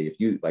 like I say, if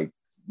you like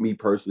me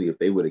personally, if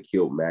they would have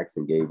killed Max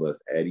and gave us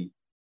Eddie,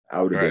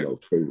 I would have been Right.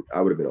 okay.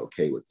 I would have been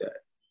okay with that.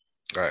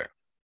 Right.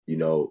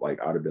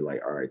 Like I'd have been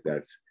like, all right,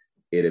 that's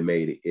it. It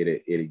made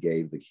it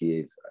gave the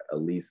kids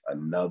at least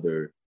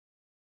another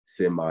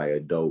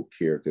semi-adult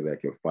character that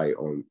can fight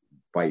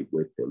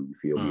with them. You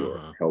feel me, or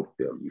Mhm. help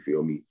them. You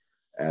feel me,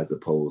 as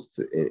opposed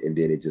to, and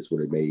then it just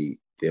would have made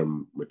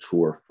them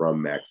mature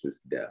from Max's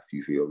death.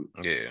 You feel me?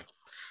 Yeah.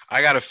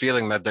 I got a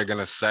feeling that they're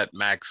gonna set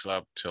Max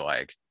up to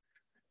like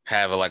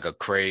have like a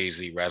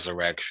crazy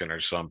resurrection or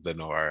something,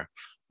 or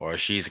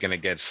she's gonna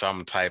get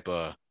some type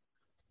of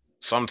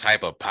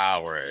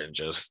power and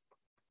just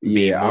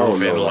be Yeah, I don't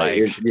moving know. Like like,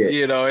 it's yeah,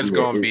 it's yeah,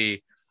 gonna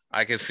be.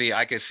 I could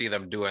see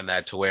them doing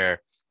that to where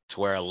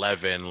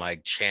 11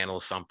 like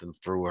channels something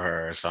through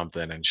her or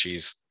something, and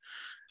she's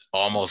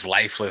almost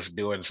lifeless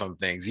doing some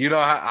things.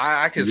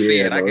 I can see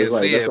yeah. it. I No, can it's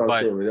like see that's it, what I'm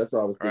but saying. That's what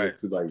I was thinking right,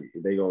 too.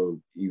 Like they gonna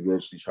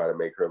eventually try to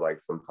make her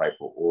like some type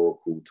of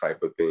oracle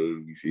type of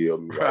thing. You feel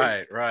me?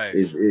 Like right.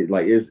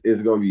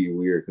 it's gonna be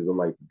weird because I'm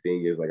like the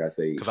thing is like I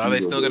say Because are they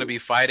even still gonna with be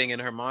fighting in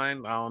her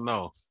mind? I don't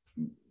know.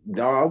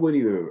 no, I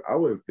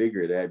wouldn't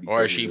figure that Or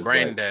because is it's she just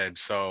brain like dead?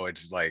 So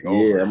it's like yeah,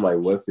 I'm over. like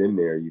what's in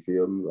there? You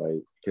feel me?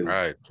 Like because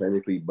Right.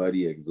 technically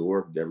Buddy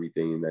absorbed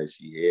everything that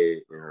she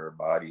had in her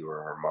body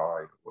or her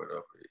mind or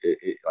whatever.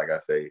 Like I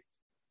say,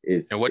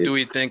 And what do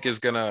we think is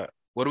gonna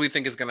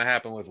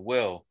happen with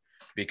Will?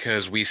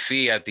 Because we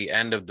see at the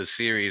end of the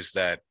series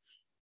that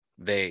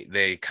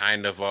they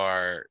kind of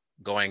are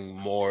going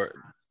more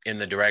in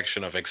the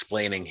direction of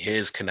explaining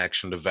his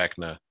connection to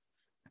Vecna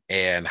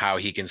and how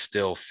he can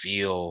still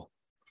feel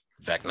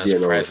Vecna's you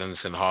know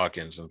presence in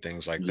Hawkins and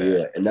things like that.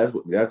 yeah, and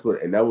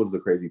and that was the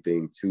crazy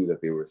thing too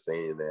that they were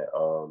saying that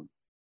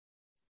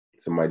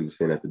somebody was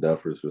saying that the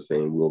Duffers were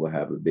saying Will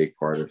have a big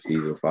part of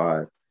season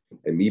 5,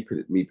 and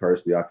me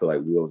personally, I feel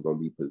like Will's gonna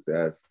be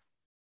possessed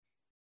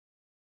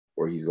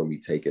or he's gonna be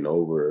taken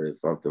over or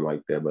something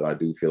like that. But I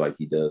do feel like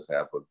he does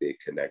have a big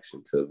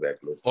connection to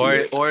Vecna's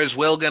DNA. Or is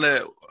Will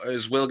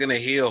gonna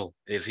heal?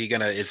 Is he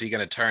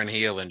gonna turn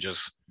heel and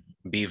just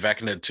be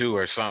Vecna too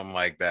or something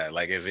like that?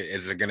 Like is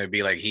it gonna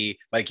be like he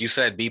like you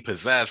said be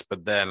possessed,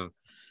 but then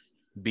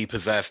be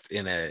possessed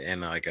in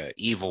like a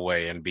evil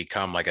way and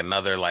become like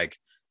another like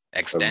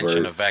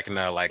extension Avert, of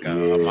Vecna, like a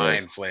yeah,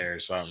 mind flare or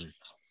something.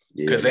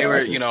 yeah, Because they no, were,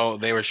 I can,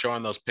 they were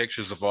showing those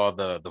pictures of all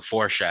the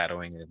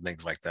foreshadowing and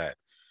things like that.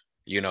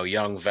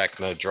 Young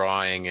Vecna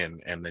drawing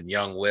and then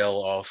young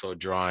Will also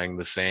drawing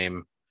the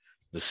same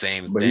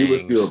things.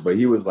 but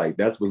he was like,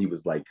 that's when he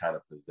was like kind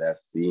of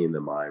possessed, seeing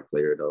the mind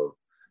player though.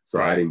 So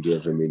I Right. didn't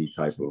give him any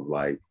type of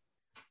like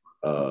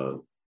uh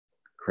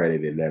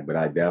credit in that,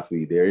 but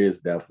there is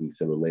definitely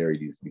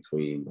similarities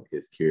between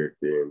his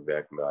character and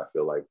Vecna. I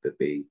feel like that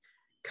they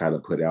kind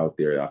of put out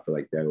there. I feel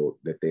like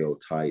that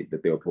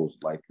they'll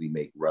most likely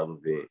make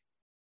relevant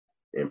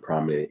and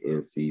prominent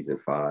in season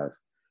 5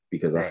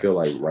 because I Right. feel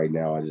like right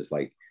now I just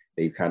like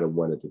they kind of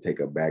wanted to take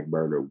a back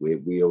burner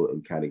with Will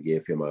and kind of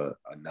give him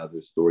another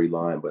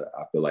storyline, but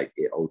I feel like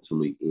it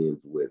ultimately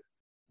ends with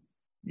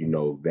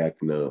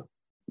Vecna,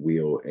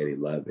 Will, and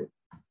 11.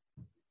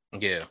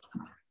 Yeah.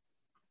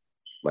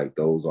 Like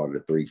those are the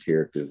 3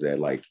 characters that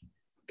like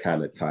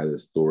kind of tie the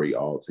story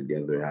all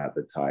together and have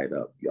to tie it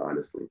up,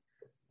 honestly.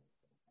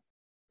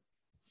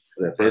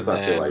 Because at first And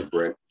I feel then like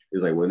Brent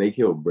is like when they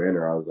killed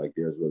Brenner, I was like,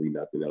 there's really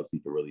nothing else he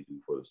can really do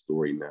for the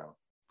story now.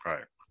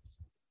 right.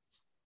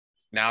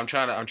 Now I'm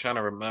trying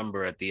to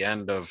remember at the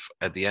end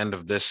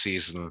of this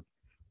season,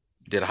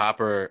 did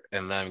Hopper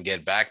and them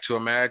get back to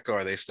America or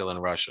are they still in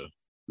Russia?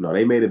 No,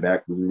 they made it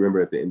back. Because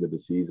remember at the end of the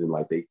season,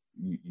 like at the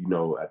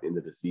end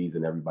of the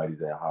season,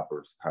 everybody's at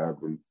Hopper's kind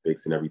of been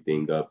fixing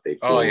everything up. They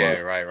Oh pull yeah,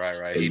 up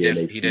right. and then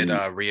they He did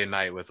see,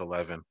 reunite with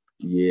 11.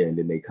 yeah, and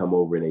then they come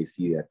over and they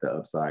see that the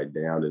upside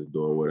down is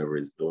doing whatever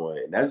it's doing.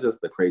 And that's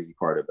just the crazy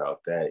part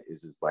about that.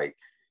 It's just like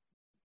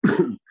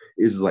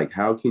it's just like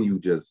how can you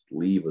just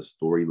leave a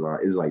storyline?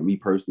 It's like me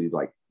personally,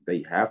 like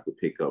they have to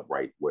pick up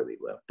right where they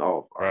left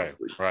off, Right,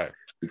 honestly. right,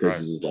 Because right.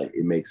 it's just like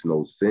it makes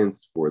no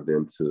sense for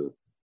them to,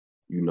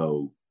 you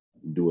know,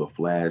 do a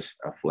flash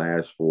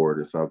forward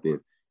or something.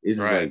 It's just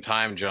Right, a like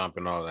time jump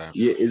and all that.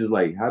 yeah, it's just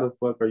like how the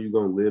fuck are you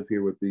gonna live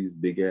here with these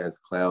big ass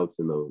clouds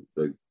and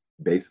the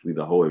basically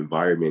the whole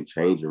environment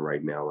changing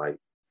right now? Like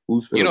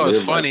who's gonna It's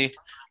live like funny.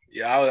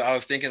 Yeah, I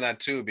was thinking that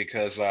too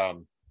because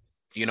on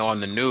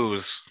the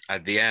news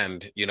at the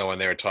end, when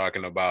they were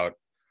talking about,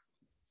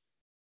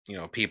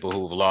 people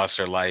who've lost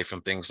their life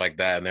and things like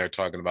that, and they're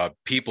talking about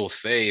people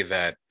say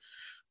that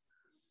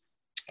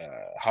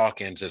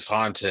Hawkins is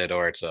haunted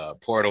or it's a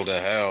portal to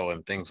hell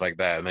and things like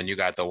that. And then you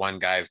got the one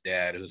guy's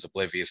dad who's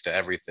oblivious to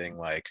everything,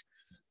 like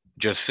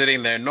just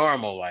sitting there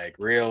normal, like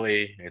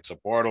really, it's a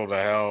portal to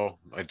hell.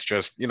 It's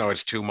just,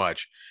 it's too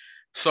much.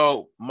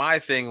 So my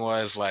thing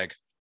was like,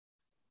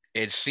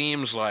 it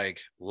seems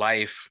like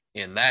life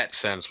in that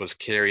sense was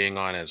carrying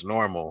on as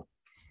normal,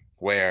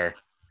 where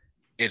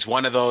it's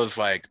one of those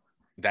like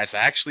that's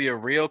actually a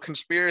real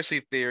conspiracy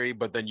theory,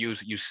 but then you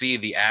see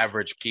the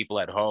average people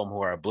at home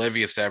who are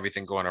oblivious to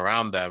everything going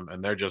around them,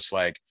 and they're just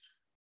like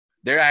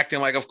they're acting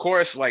like, of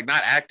course, like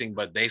not acting,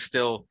 but they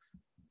still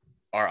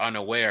are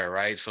unaware,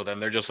 right? So then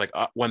they're just like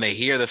when they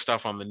hear the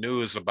stuff on the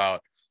news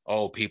about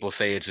people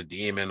say it's a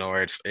demon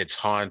or it's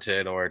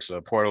haunted or it's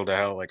a portal to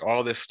hell, like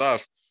all this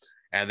stuff,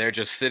 and they're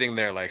just sitting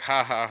there like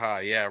ha ha ha,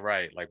 yeah,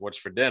 right, like what's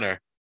for dinner.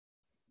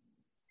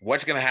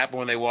 What's going to happen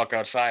when they walk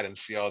outside and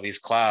see all these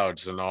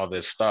clouds and all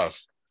this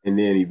stuff? and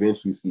then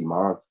eventually see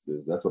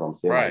monsters. That's what I'm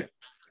saying. Like Right.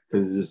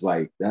 because it's just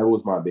like that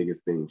was my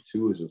biggest thing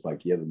too. It's just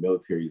like yeah, the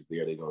military is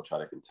there, they're gonna try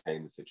to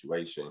contain the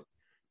situation.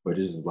 But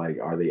it's just like,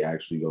 are they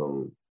actually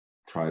gonna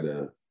try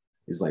to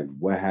it's like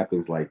what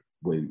happens like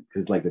when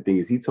because like the thing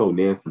is he told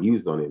Nancy he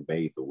was gonna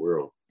invade the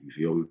world. You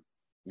feel me?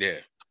 Yeah.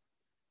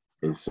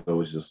 And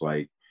so it's just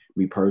like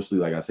me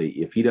personally, like I say,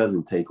 if he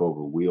doesn't take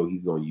over Will,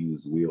 he's gonna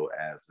use Will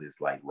as his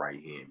like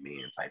right hand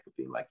man type of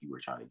thing, like you were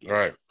trying to get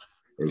Right. at.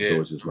 And Yeah.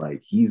 so it's just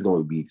like he's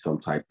gonna be some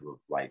type of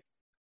like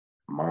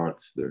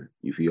monster.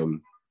 You feel me?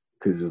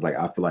 Because it's like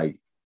I feel like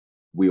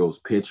Will's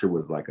picture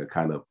was like a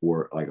kind of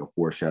a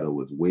foreshadow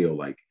was Will.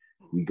 Like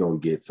we gonna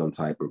get some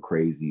type of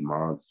crazy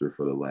monster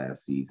for the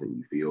last season.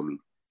 You feel me?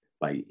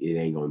 Like it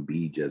ain't gonna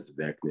be just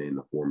Vecna in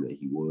the form that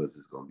he was.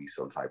 It's gonna be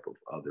some type of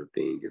other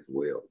thing as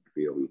well. You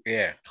feel me?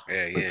 Yeah.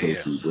 Yeah. Yeah. Yeah.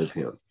 Potentially with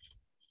him.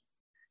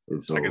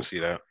 And I can so see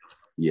that.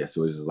 yeah,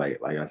 so it's just like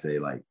I say,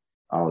 like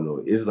I don't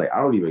know. It's just like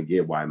I don't even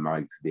get why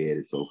Mike's dad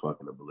is so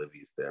fucking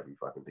oblivious to every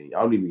fucking thing.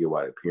 I don't even get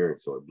why the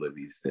parents so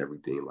oblivious to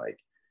everything. Like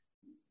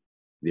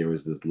there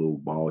was this little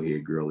bald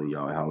head girl in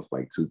y'all house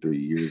like 2-3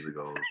 years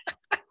ago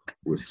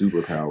with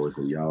superpowers,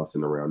 and y'all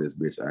sitting around this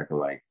bitch acting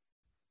like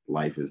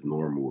life is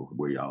normal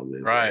where y'all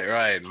live. Right.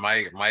 Right.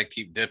 Mike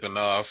keep dipping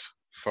off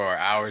for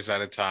hours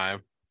at a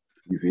time.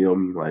 You feel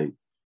me? Like,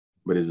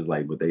 but it's just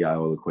like, but they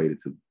all equated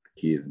to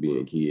kids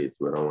being kids.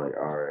 But I'm like,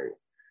 all right,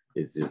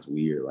 it's just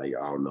weird. Like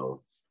I don't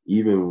know.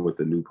 Even with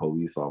the new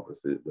police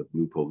officer, the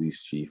new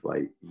police chief,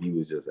 like he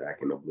was just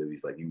acting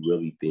oblivious. Like you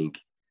really think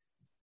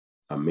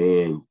a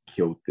man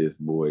killed this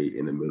boy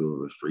in the middle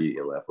of the street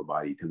and left a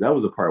body? Because that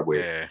was the part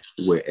where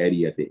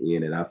Eddie at the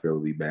end, and I feel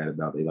really bad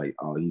about. They like,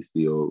 oh, he's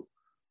still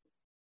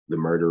the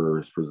murderer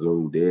is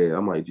presumed dead.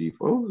 I'm like, gee,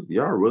 folks,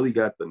 y'all really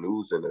got the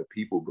news and the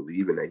people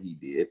believing that he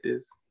did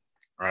this.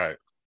 Right.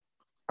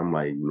 I'm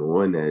like,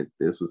 knowing that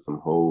this was some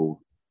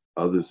whole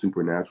other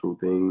supernatural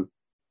thing.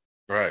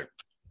 Right.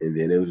 And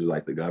then it was just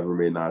like the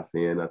government not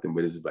saying nothing,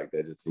 but it's just like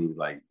that just seems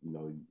like,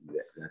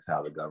 that's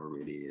how the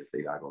government is.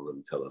 They're not gonna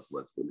really tell us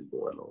what's really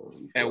going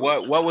on. And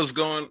what was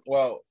going,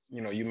 well,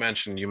 you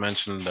mentioned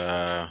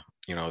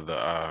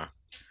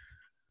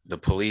the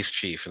police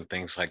chief and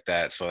things like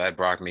that. So that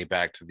brought me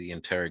back to the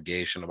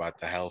interrogation about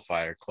the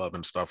Hellfire Club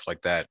and stuff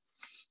like that.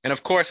 And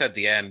of course, at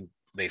the end,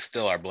 they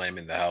still are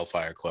blaming the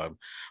Hellfire Club.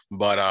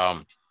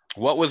 But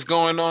what was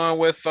going on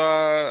with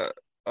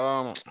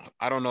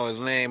I don't know his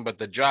name, but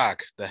the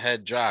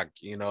head jock,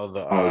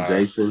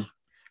 Jason.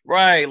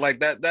 Right, like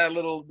that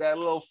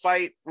little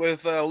fight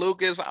with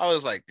Lucas. I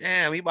was like,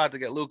 damn, he about to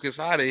get Lucas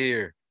out of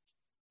here.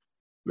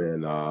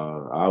 Man,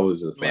 I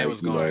was just Man like,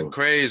 was going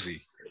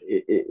crazy.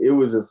 It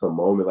was just a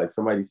moment. Like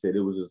somebody said, it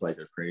was just like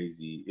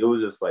it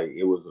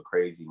was a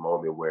crazy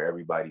moment where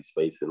everybody's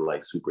facing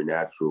like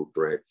supernatural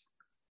threats,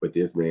 but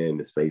this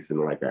man is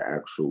facing like an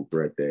actual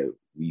threat that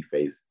we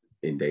face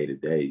in day to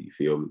day. You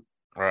feel me?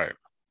 Right.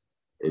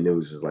 And it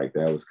was just like,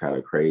 that was kind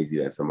of crazy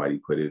that somebody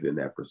put it in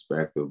that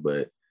perspective.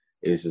 But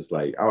it's just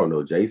like, I don't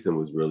know, Jason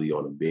was really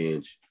on a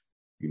bench,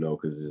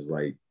 because it's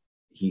like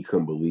he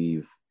couldn't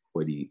believe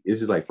it's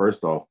just like,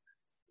 first off,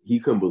 he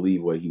couldn't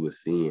believe what he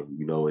was seeing,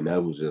 and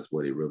that was just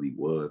what it really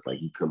was. Like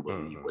he couldn't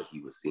believe what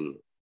he was seeing.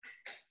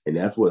 And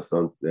that's what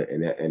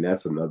and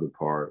that's another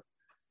part.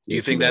 Do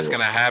you think that's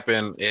gonna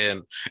happen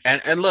and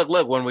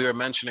look, when we were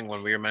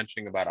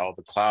mentioning about all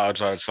the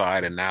clouds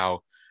outside, and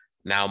now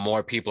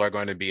more people are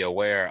going to be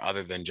aware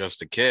other than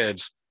just the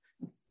kids,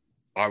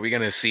 are we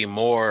going to see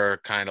more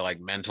kind of like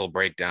mental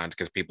breakdowns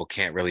because people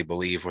can't really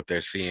believe what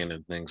they're seeing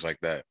and things like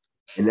that?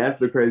 And that's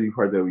the crazy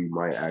part that we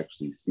might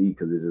actually see,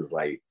 because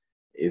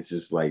it's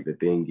just like the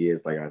thing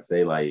is, like I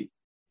say, like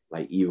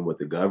even with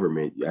the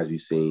government, as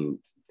you've seen,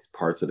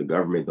 parts of the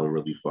government don't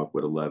really fuck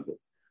with 11.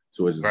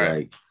 So it's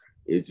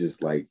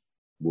just like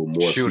will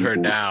more shoot people, her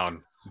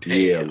down. Damn.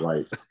 Yeah,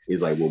 like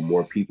it's like, will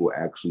more people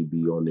actually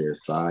be on their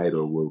side,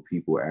 or will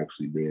people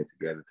actually band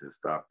together to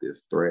stop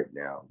this threat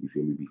now? You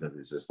feel me? Because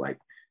it's just like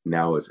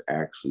now it's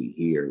actually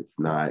here. It's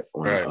not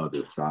on the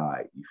other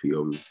side. You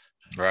feel me?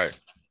 Right.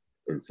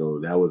 And so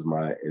that was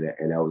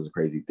and that was the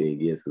crazy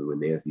thing is, because when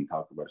Nancy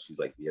talked about it, she's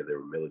like, yeah,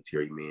 the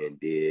military man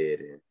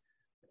did and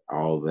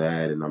all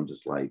that. And I'm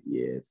just like,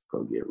 yeah, it's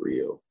gonna get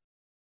real.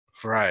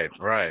 Right.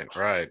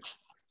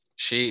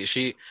 She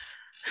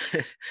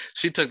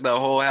she took the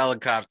whole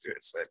helicopter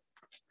and said,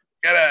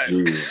 get out.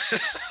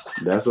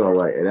 That's what I'm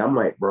like. And I'm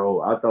like,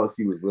 bro, I thought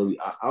she was really,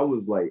 I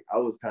was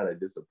kind of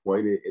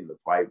disappointed in the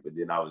fight, but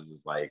then I was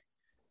just like,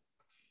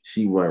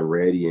 she wasn't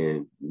ready,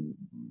 and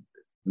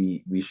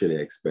we should have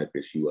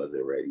expected she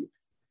wasn't ready.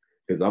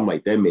 Because I'm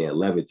like, that man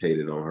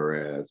levitated on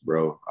her ass,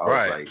 bro. I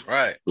was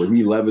like, when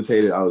he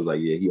levitated, I was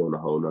like, yeah, he on a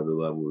whole nother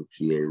level.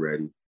 She ain't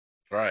ready.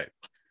 Right.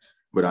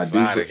 But I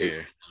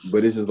do.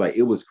 But it's just like,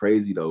 it was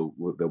crazy though.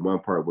 With the one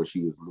part where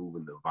she was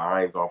moving the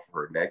vines off of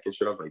her neck and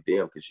shit, I was like,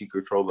 damn, could she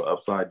control the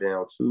upside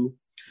down too?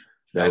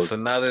 That's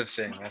another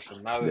thing. That's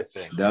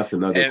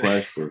another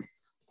question.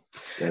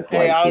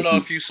 Hey, I don't know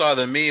if you saw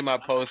the meme I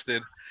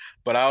posted,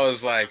 but I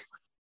was like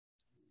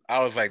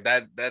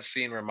that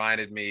scene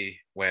reminded me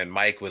when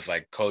Mike was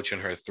like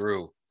coaching her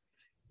through.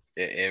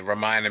 It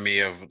reminded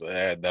me of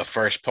the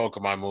first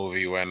Pokemon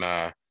movie when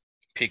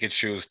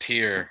Pikachu's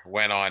tear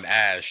went on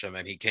Ash and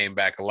then he came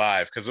back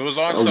alive, because it was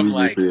on some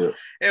like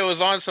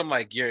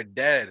you're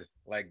dead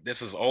like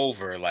this is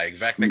over. Like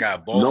Vecna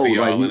got both No, of like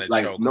y'all in a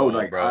no, chokehold,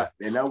 like bro.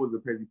 and that was the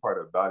crazy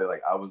part about it.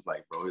 Like I was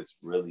like, bro, it's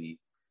really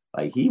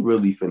like he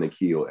really finna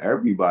kill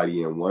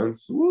everybody in one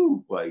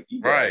swoop. Like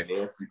he got Right.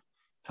 Nancy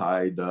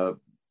tied up.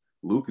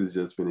 Luke is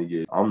just finna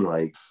get. I'm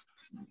like,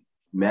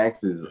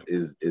 Max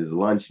is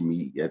lunch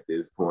meat at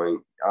this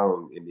point.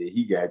 And then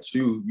he got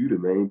you. You the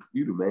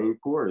main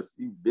course.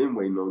 He's been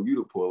waiting on you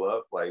to pull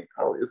up. Like,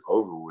 oh, it's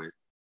over with.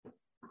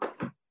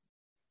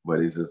 But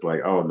it's just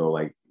like, I don't know.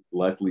 Like,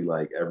 luckily,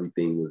 like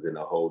everything was in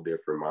a whole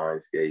different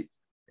mindscape.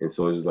 And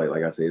so it's just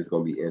like I said, it's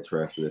gonna be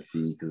interesting to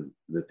see because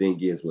the thing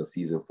is, when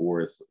season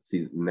 4 is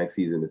next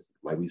season is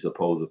like we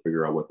supposed to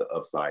figure out what the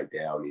upside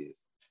down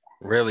is.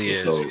 Really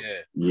And is. so,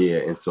 yeah,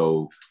 and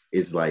so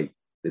it's like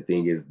the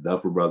thing is,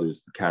 Duffer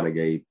Brothers kind of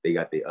they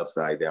got the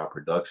upside down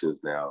productions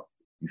now.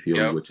 You feel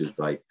me? Which is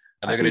like,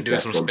 and they're gonna do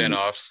some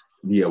spinoffs.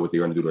 What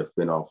they're gonna do, the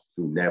spinoffs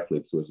through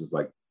Netflix. So it's just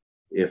like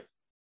if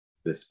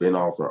the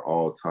spinoffs are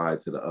all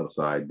tied to the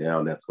upside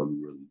down, that's gonna be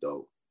really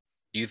dope.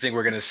 Do you think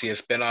we're gonna see a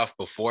spinoff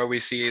before we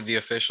see the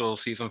official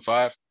season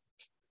 5?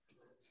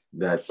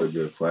 That's a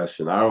good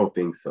question. I don't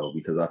think so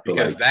because I feel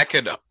like that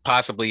could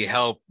possibly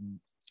help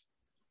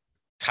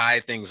tie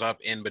things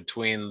up in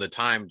between the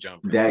time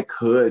jump. That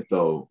could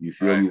though, you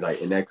feel me?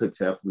 Like, and that could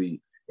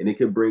definitely, and it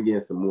could bring in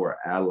some more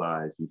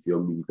allies. You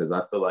feel me? Because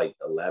I feel like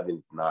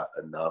 11's not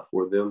enough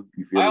for them.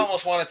 You feel I me?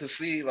 almost wanted to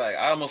see, like,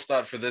 I almost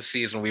thought for this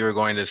season we were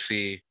going to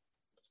see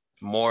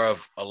more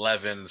of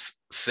 11's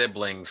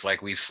siblings,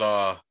 like we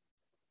saw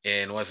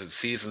in was it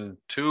season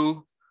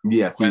 2?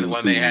 Yeah,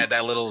 when they had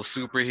that little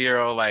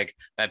superhero like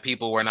that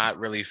people were not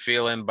really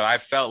feeling, but I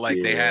felt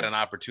like they had an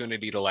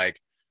opportunity to like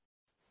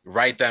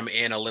write them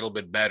in a little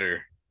bit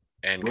better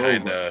and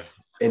kind of.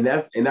 And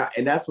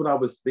that's what I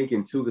was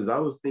thinking too, because I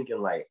was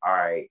thinking like, all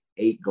right,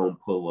 8 gonna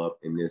pull up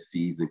in this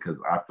season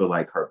because I feel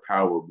like her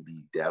power would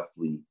be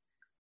definitely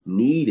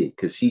needed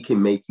because she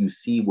can make you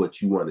see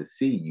what you want to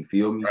see. You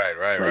feel me?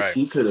 Right.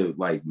 She could have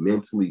like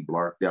mentally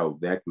blocked out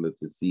Vecna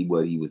to see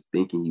what he was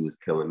thinking he was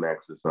killing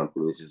Max or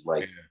something. It's just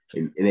like,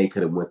 and they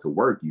could have went to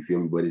work. You feel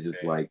me? But it's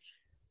just like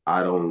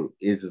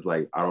it's just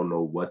like I don't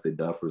know what the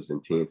Duffers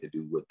intend to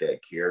do with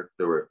that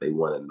character, if they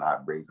want to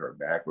not bring her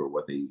back or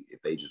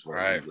if they just want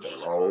to leave it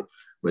alone.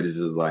 But it's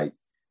just like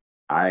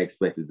I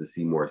expected to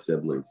see more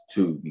siblings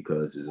too,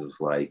 because it's just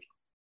like,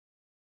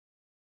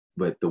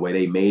 but the way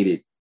they made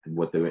it,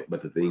 but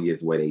the thing is,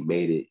 the way they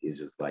made it is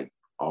just like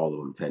all of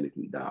them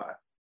technically die.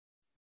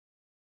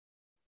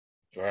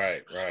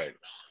 Right.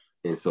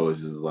 And so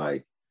it's just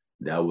like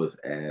that was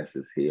ass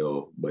as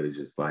hell, but it's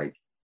just like,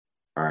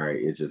 all right,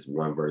 it's just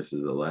 1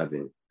 versus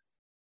 11.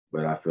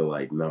 But I feel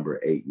like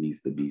number 8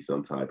 needs to be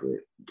some type of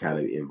kind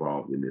of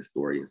involved in this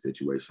story and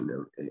situation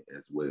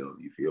as well.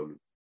 You feel me?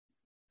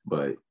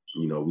 But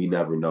we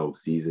never know.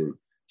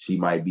 She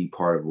might be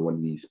part of one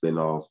of these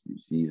spinoffs.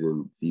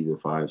 Season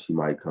 5, she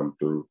might come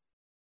through,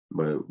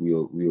 but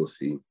we'll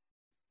see.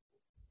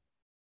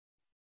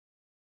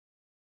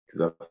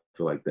 Because I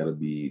feel like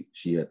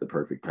she had the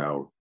perfect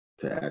power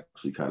to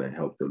actually kind of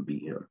help them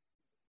beat him.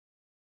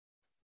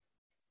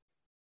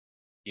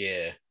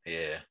 Yeah.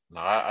 No,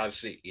 I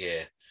see.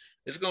 Yeah,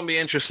 it's gonna be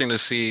interesting to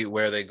see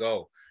where they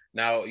go.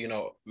 Now,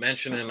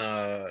 mentioning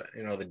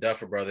the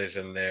Duffer Brothers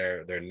and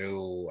their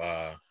new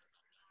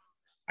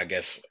I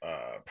guess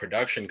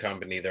production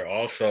company, they're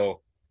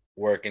also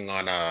working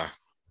on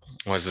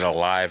was it a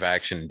live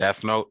action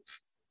Death Note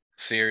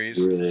series?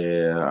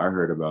 Yeah, I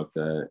heard about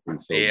that.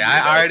 And so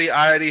I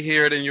already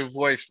hear it in your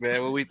voice,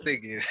 man. What we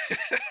thinking?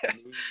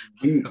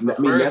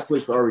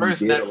 Netflix already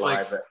did Netflix a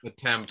live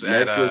attempt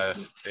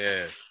Netflix,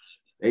 at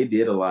they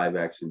did a live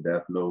action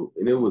Death Note,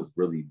 and it was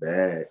really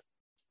bad.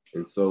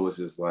 And so it's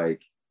just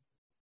like,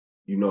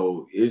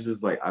 it's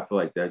just like I feel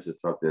like that's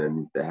just something that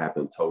needs to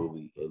happen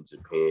totally in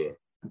Japan.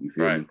 You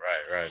feel me?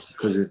 Right.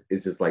 Because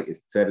it's just like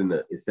it's set in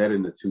the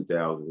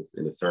 2000s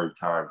in a certain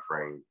time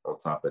frame. On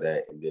top of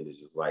that, and then it's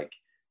just like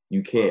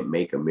you can't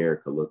make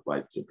America look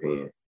like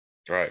Japan.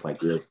 Right.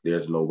 Like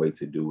there's no way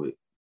to do it.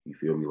 You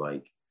feel me?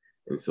 Like,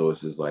 and so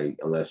it's just like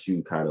unless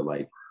you kind of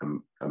like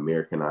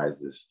Americanize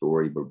the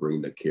story but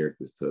bring the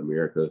characters to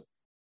America,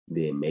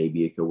 then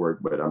maybe it could work.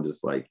 But I'm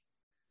just like,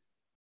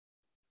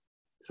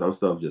 some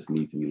stuff just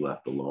needs to be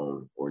left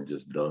alone or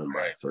just done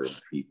by certain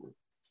people.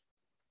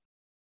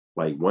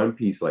 Like One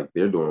Piece, like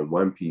they're doing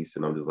One Piece,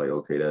 and I'm just like,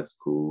 okay, that's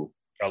cool.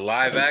 A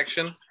live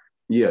action?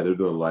 Yeah, they're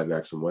doing live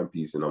action One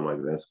Piece, and I'm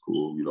like, that's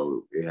cool.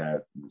 It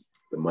has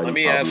the money. Let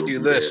me ask you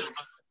this.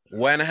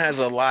 When has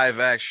a live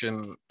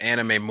action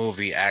anime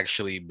movie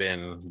actually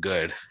been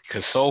good?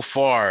 Because so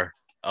far,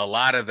 a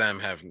lot of them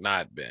have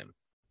not been.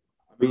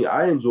 I mean,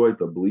 I enjoyed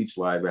the Bleach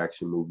live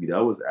action movie.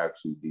 That was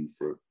actually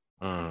decent.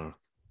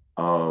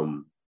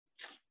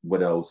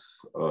 What else?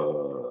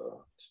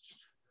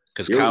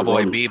 Because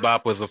Cowboy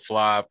Bebop was a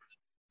flop.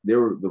 There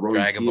were the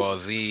Dragon Ball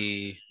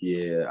Z.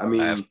 Yeah, I mean,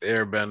 Last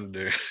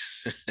Airbender.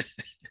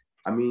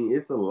 I mean,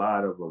 it's a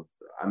lot of them.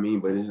 I mean,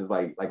 but it's just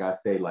like I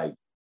say, like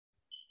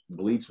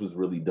Bleach was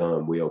really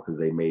done well because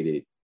they made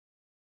it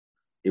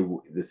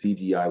the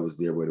CGI was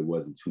there, but it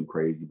wasn't too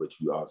crazy. But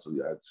you also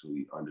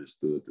actually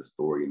understood the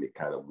story, and it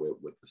kind of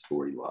went with the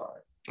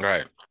storyline.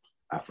 Right.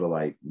 I feel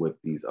like with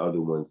these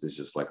other ones, it's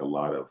just like a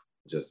lot of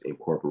just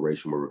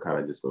incorporation where we're kind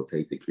of just gonna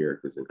take the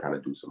characters and kind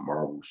of do some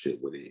Marvel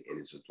shit with it, and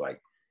it's just like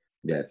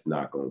that's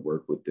not gonna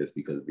work with this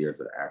because there's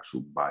an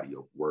actual body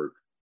of work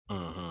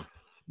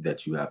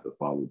that you have to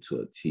follow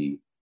to a T.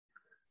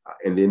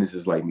 And then it's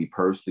just like me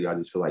personally, I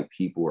just feel like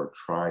people are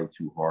trying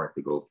too hard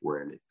to go for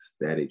an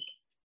aesthetic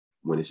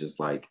when it's just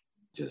like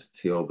just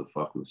tell the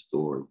fucking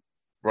story.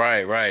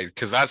 Right.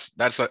 Because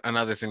that's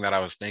another thing that I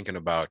was thinking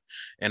about,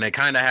 and it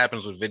kind of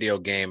happens with video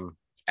game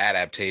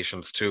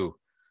adaptations too.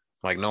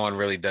 Like no one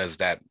really does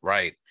that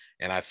right,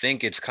 and I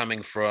think it's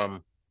coming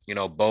from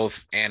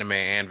both anime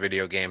and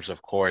video games,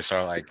 of course,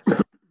 are like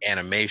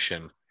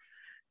animation.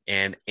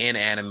 And in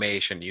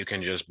animation, you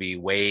can just be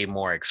way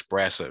more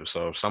expressive.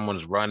 So if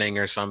someone's running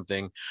or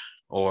something,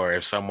 or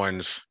if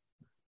someone's,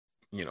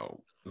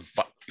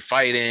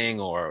 fighting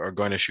or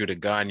going to shoot a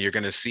gun, you're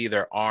going to see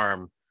their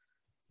arm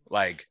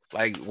like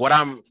what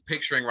I'm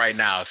picturing right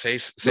now. Say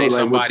like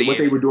somebody what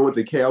they were doing with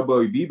the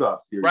Cowboy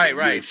Bebop series. Right.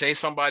 Yeah. Say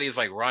somebody's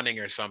like running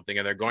or something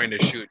and they're going to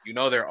shoot.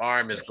 Their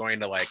arm is going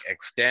to like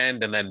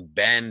extend and then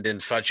bend in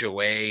such a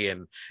way,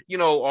 and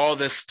all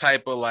this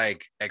type of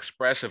like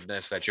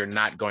expressiveness that you're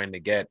not going to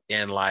get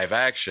in live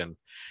action.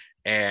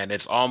 And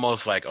it's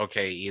almost like,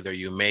 okay, either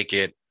you make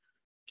it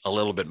a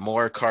little bit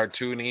more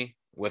cartoony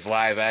with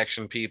live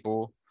action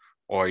people,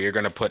 or you're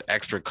going to put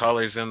extra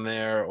colors in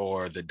there,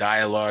 or the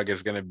dialogue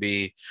is going to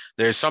be,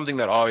 there's something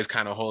that always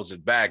kind of holds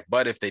it back.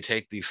 But if they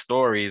take these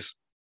stories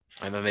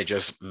and then they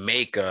just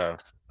make a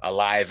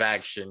live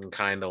action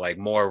kind of like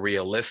more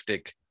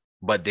realistic,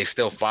 but they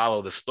still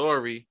follow the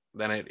story,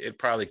 then it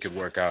probably could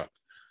work out.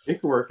 It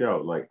could work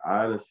out. Like,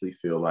 I honestly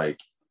feel like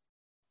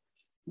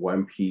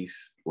One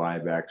Piece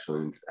live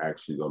action is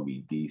actually going to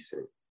be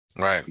decent.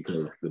 Right.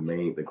 Because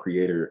the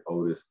creator,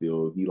 Otis,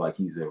 still,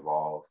 he's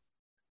involved.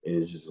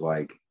 And it's just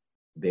like,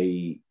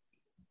 they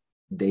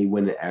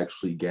wouldn't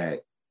actually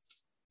get,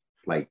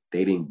 like,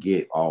 they didn't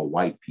get all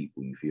white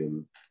people, you feel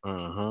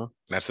me?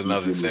 That's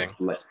another thing.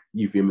 Like,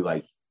 you feel me?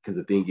 Like, because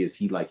the thing is,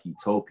 he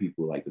told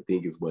people, like, the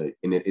thing is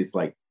it's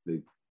like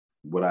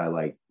what I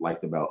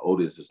liked about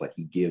Otis is like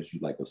he gives you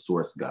like a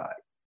source guide.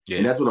 Yeah.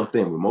 And that's what I'm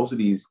saying. With most of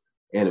these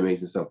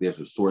animation stuff, there's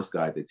a source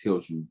guide that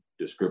tells you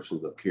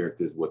descriptions of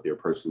characters, what their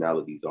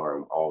personalities are,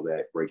 and all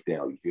that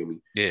breakdown. You feel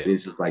me? Yeah. And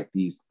it's just like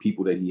these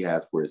people that he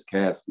has for his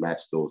cast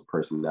match those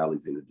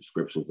personalities in the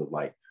descriptions of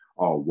like,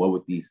 oh, what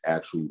would these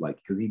actually like?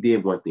 Because he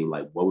did one thing,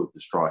 like, what would the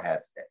Straw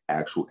Hats'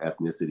 actual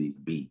ethnicities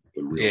be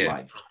in real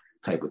life,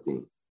 type of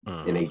thing.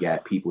 And they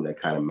got people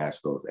that kind of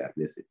match those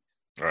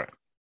ethnicities. Right.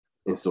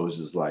 And so it's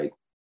just like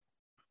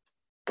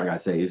I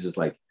say, it's just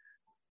like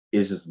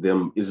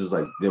them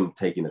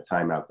taking the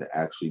time out to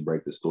actually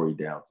break the story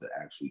down to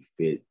actually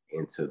fit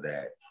into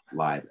that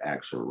live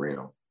action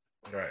realm.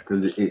 Right.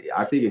 Because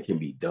I think it can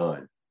be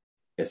done,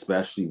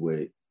 especially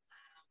with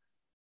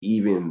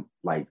even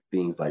like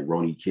things like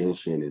Roni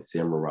Kenshin and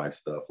samurai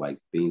stuff, like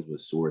things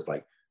with swords.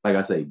 Like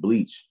I say,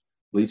 Bleach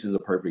is a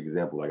perfect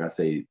example. Like I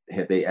say,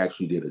 had they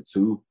actually did a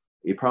 2,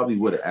 it probably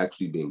would have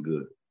actually been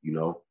good,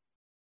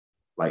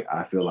 Like,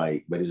 I feel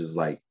like, but it's just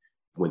like,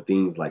 when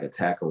things like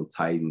Attack on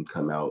Titan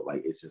come out,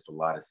 like, it's just a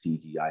lot of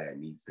CGI that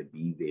needs to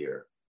be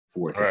there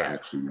for it to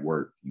actually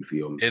work. You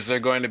feel me? Is there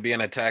going to be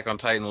an Attack on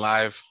Titan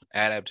live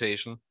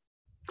adaptation?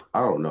 I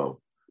don't know.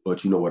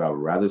 But you know what I would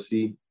rather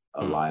see?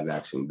 A live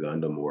action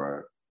Gundam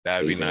or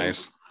that'd be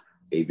nice.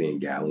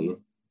 Evangelion.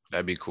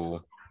 That'd be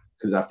cool.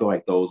 Because I feel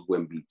like those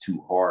wouldn't be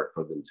too hard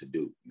for them to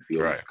do. You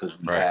feel me? Because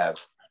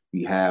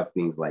we have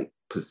things like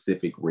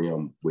Pacific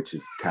Rim, which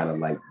is kind of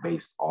like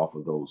based off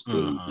of those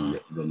things and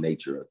the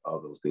nature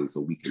of those things.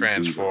 So we can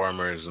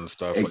Transformers and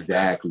stuff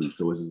exactly. Like that.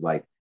 So it's just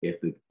like if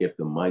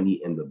the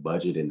money and the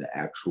budget and the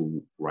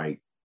actual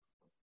right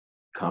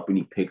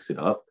company picks it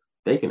up,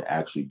 they can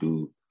actually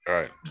do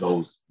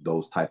those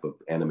type of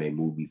anime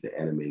movies and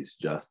animes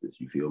justice.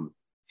 You feel me?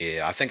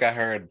 Yeah, I think I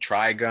heard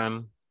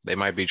Trigun. They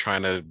might be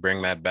trying to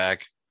bring that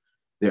back.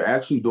 They're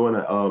actually doing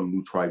a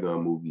new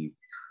Trigun movie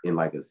in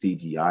like a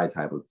CGI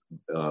type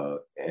of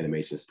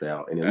animation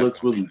style, and it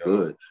looks really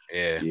good.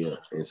 Yeah.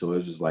 And so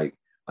it's just like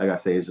I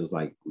say, it's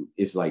like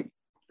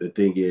the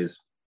thing is,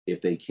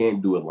 if they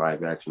can't do it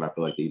live action, I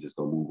feel like they just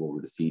gonna move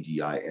over to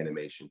CGI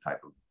animation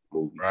type of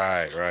movie.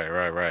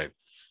 Right.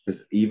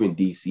 Because even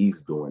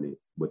DC's doing it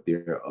with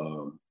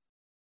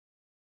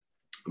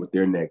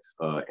their next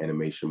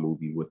animation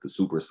movie with the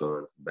Super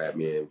Sons,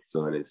 Batman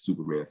son and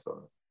Superman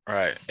son.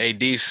 Right. Hey,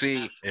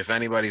 DC, if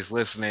anybody's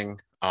listening,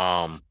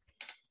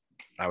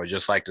 I would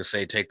just like to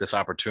say, take this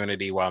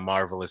opportunity while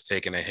Marvel is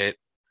taking a hit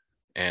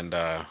and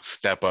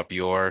step up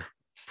your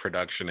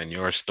production and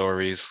your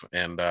stories.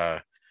 And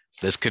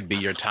this could be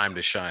your time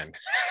to shine.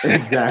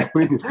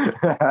 Exactly.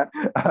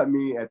 I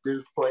mean, at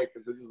this point,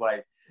 because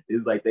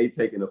it's like they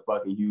taking a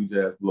fucking huge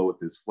ass blow with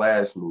this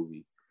Flash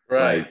movie.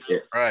 Right.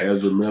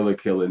 Ezra Miller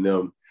killing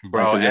them. Like,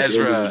 Bro, because at the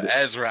end of the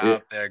Ezra day,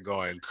 out there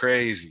going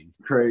crazy.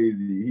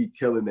 crazy. He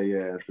killing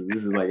their ass. Cause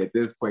this is like at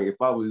this point, if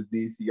I was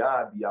DC,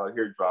 I'd be out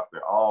here dropping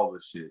all the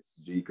shits,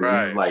 G. Because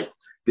this is Right. like,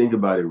 think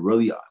about it.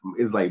 Really,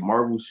 it's like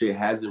Marvel shit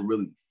hasn't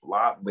really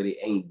flopped, but it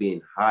ain't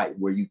been hot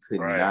where you could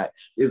Right. not.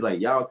 It's like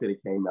y'all could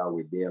have came out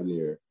with damn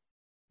near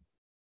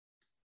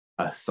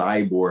a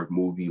cyborg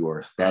movie or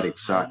a Static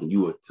Shock, and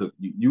you would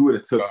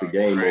have took the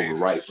game over Crazy.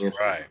 right instantly.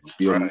 Right. You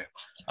feel me? Right.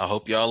 I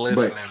hope y'all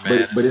listening, man. But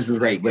This it's is a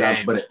just like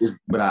great game.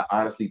 but I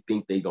honestly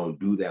think they gonna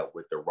do that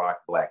with the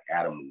Rock Black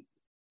Adam movie.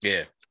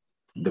 Yeah.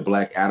 The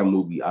Black Adam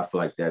movie, I feel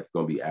like that's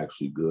gonna be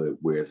actually good.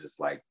 Where it's just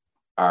like,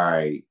 all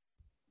right,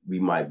 we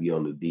might be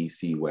on the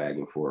DC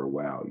wagon for a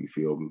while. You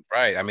feel me?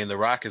 Right. I mean, The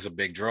Rock is a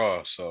big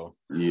draw, so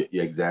yeah,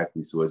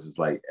 exactly. So it's just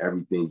like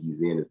everything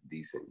he's in is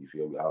decent. You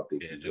feel me? I don't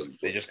think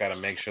they just got to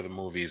make sure the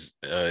movie's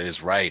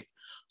is right.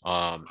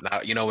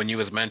 Now when you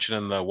was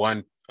mentioning the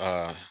one,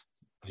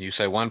 you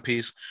say One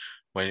Piece,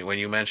 when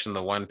you mentioned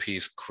the One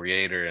Piece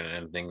creator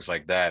and things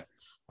like that,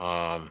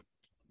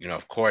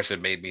 of course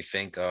it made me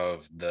think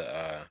of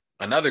the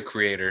another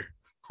creator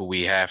who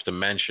we have to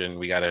mention.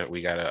 We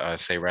gotta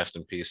say rest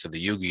in peace to the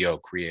Yu-Gi-Oh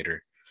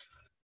creator.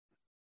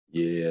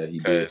 Yeah, he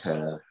did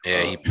pass.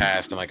 Yeah, he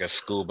passed in like a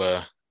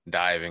scuba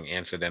diving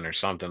incident or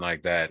something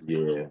like that.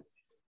 Yeah.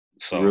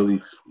 So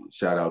really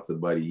shout out to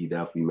Buddy. He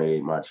definitely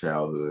made my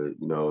childhood,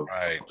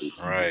 Right. He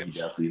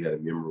definitely had a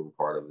memorable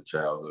part of the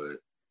childhood.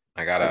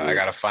 I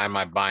gotta find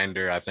my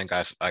binder. I think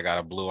I got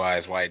a Blue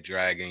Eyes White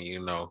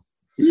Dragon,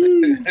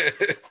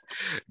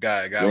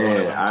 got Man, one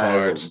of them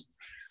cards.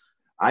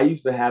 I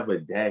used to have a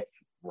deck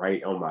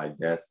right on my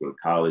desk in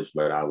college,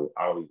 but I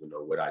don't even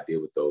know what I did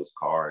with those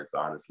cards,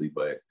 honestly.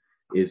 But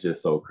it's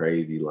just so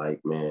crazy.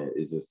 Like, man,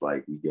 it's just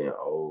like we getting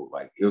old.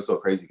 Like, it was so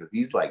crazy because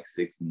he's like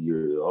 60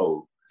 years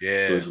old.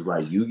 Yeah. So it's just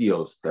like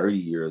Yu-Gi-Oh's 30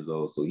 years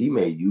old. So he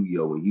made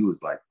Yu-Gi-Oh when he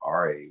was like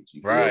our age.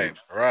 Right.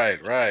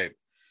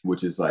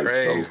 Which is like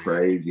crazy. So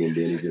crazy. And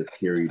then it just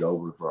carried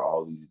over for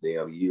all these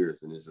damn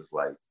years. And it's just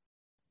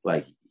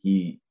like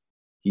he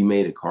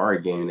made a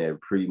card game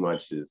that pretty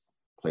much just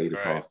played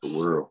across the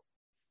world.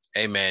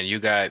 Hey man, you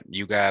got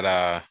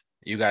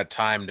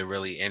time to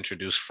really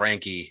introduce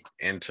Frankie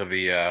into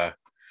the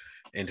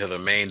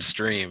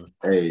mainstream.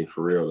 Hey,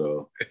 for real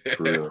though.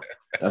 For real.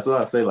 That's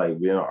what I say. Like,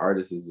 being an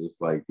artist is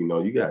just like,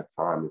 you got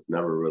time. It's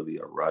never really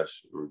a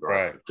rush in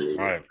regards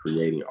to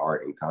creating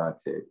art and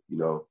content,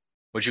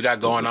 What you got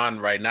going on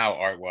right now,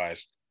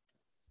 art-wise?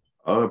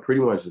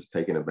 Pretty much just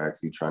taking a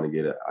backseat, trying to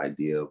get an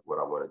idea of what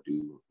I want to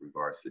do in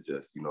regards to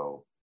just,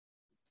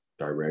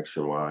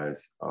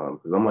 direction-wise.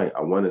 Because I'm like,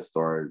 I want to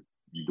start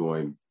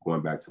going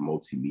back to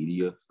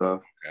multimedia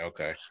stuff.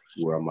 Okay.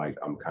 Where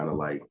I'm kind of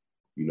like,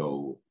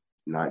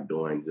 not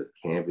doing just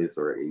canvas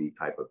or any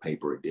type of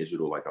paper or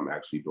digital. Like, I'm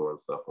actually doing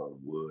stuff on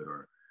wood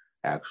or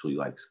actually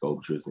like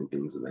sculptures and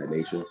things of that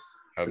nature.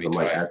 I'm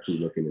like actually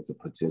looking into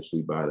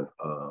potentially buying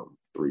a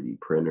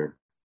 3D printer.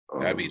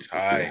 That'd be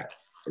tight.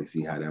 And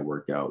see how that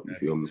work out. You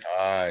feel me?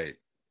 Tight.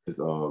 Because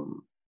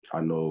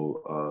I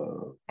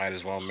know might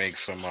as well make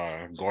some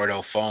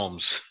Gordo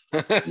foams.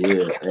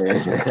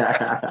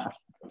 Yeah.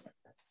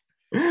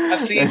 I've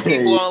seen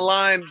people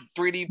online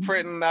 3D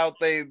printing out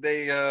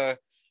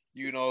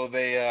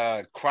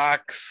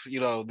Crocs,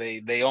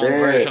 they own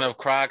version of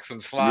Crocs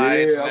and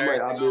slides. Yeah,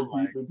 and I've been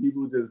peeping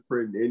people just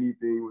printing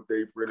anything with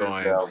their printers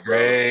now,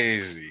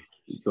 crazy.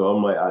 So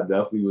I'm like, I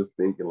definitely was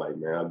thinking like,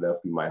 man, I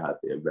definitely might have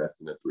to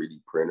invest in a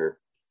 3D printer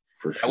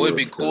for sure. That would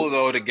be cool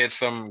though to get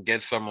some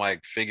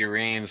like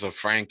figurines of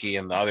Frankie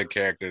and the other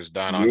characters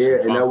done. Yeah,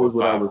 and that was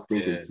what I was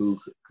thinking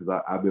too,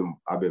 because I've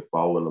been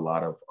following a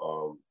lot of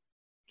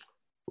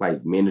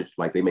like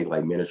they make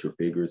like miniature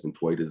figures and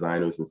toy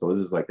designers, and so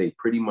it's just like they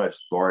pretty much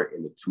start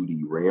in the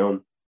 2D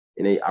realm,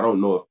 and I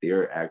don't know if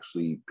they're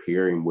actually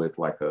pairing with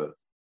like a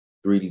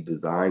 3D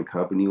design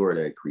company or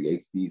that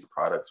creates these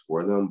products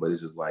for them, but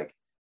it's just like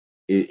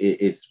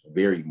it's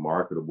very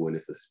marketable, and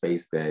it's a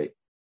space that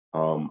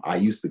I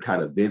used to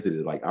kind of visit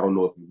it. Like, I don't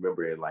know if you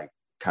remember it, like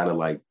kind of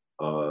like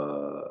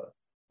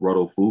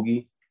Roto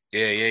Fugi.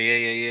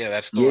 Yeah.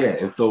 That's the one.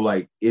 And so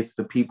like it's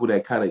the people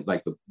that kind of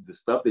like the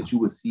stuff that you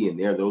would see in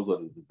there. Those are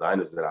the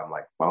designers that I'm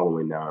like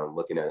following now and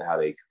looking at how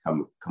they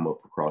come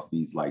up across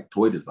these like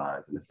toy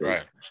designs in a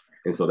sense. Right.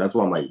 And so that's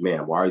why I'm like,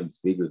 man, why are these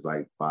figures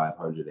like $500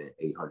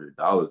 and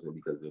 $800? And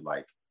because they're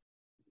like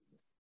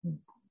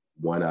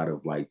one out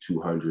of like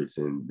 200s,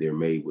 and they're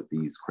made with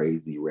these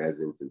crazy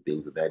resins and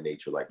things of that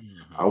nature. Like,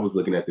 I was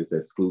looking at this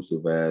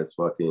exclusive as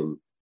fucking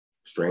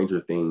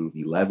Stranger Things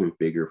 11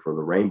 figure for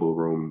the Rainbow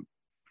Room,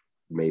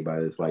 made by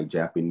this like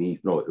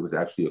Japanese, no, it was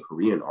actually a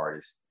Korean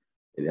artist,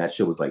 and that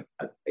shit was like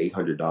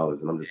 $800,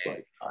 and I'm just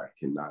like, I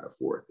cannot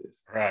afford this.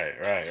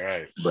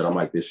 Right. But I'm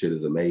like, this shit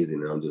is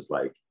amazing, and I'm just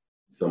like,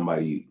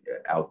 somebody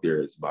out there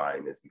is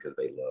buying this because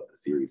they love the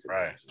series, and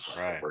it's just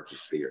like the work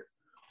is there.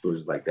 So it's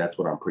just like, that's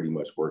what I'm pretty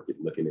much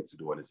looking into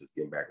doing, is just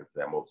getting back into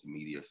that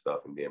multimedia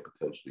stuff, and then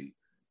potentially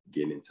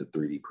getting into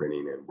 3D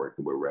printing and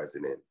working with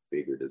resin and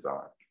figure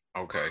design.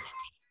 Okay.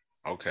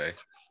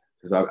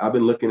 Because I've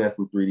been looking at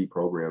some 3D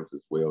programs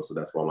as well. So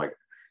that's why I'm like,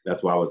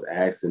 That's why I was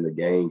asking the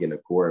gang in the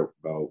court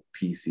about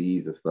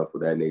PCs and stuff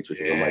of that nature.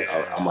 Because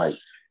I'm like,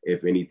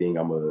 if anything,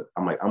 I'm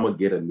gonna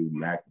get a new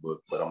MacBook,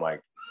 but I'm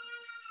like,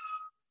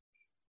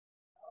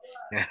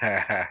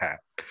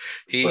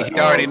 he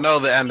already know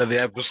the end of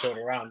the episode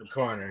around the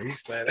corner. He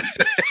said,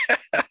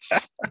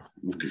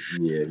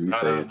 yeah, he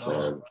said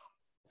time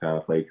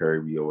to play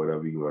Kirby or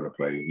whatever you want to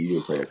play. He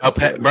been playing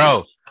Cuphead,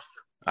 bro.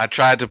 I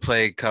tried to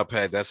play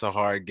Cuphead. That's a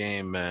hard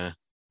game, man.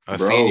 I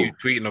seen you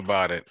tweeting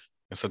about it.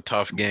 It's a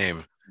tough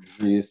game.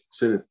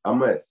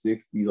 I'm at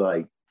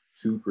 68%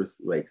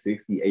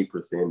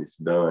 it's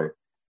done.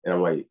 And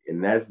I'm like,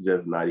 and that's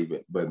just not even,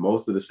 but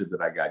most of the shit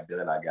that I got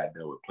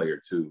done with player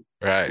 2.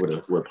 Right.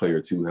 With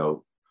player 2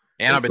 help.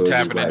 And I've been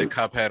tapping into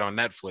Cuphead on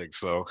Netflix,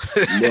 so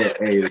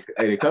man,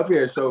 the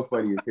Cuphead show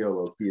funny as hell,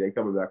 low key. They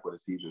coming back with a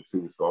season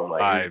 2, so I'm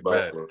like, I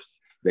bet.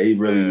 They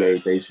really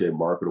made they shit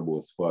marketable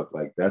as fuck.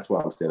 Like that's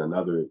why I'm saying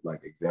another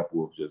like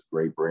example of just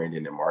great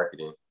branding and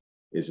marketing.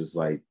 It's just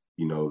like,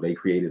 you know, they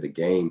created a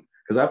game.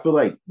 Because I feel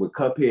like with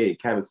Cuphead,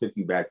 it kind of took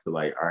you back to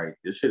like, all right,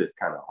 this shit is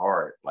kind of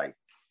hard. Like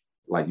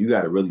you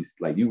got to really,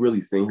 like, you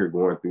really seen her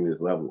going through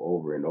this level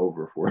over and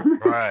over for me.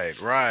 Right.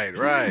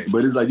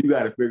 But it's like you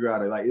got to figure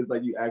out, like, it's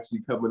like you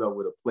actually coming up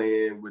with a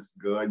plan, which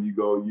gun you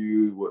gonna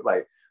use, what,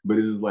 like, but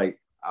it's just like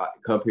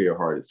Cuphead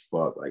hard as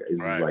fuck. Like it's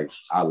just like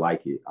I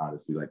like it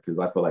honestly, like because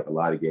I feel like a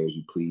lot of games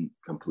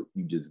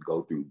you just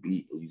go through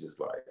beat and you just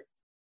like,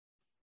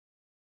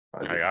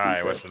 all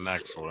right, what's the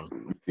next one?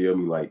 You feel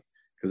me? Like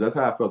because that's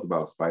how I felt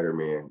about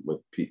Spider-Man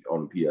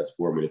on the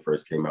PS4 when it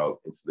first came out,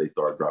 and so they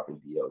started dropping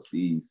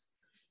DLCs.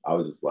 I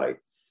was just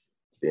like,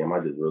 damn, I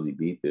just really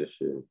beat this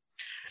shit.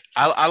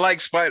 I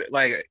like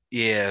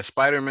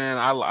Spider-Man.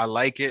 I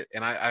like it,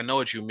 and I know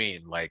what you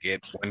mean. Like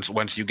it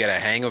once you get a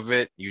hang of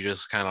it, you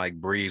just kind of like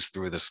breeze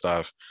through the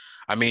stuff.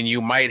 I mean,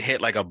 you might hit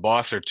like a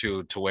boss or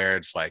two to where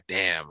it's like,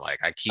 damn, like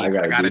I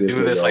gotta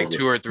do this like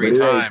 2 or 3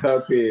 times.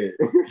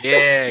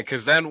 Yeah,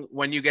 because then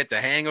when you get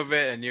the hang of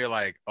it and you're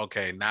like,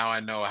 okay, now I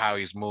know how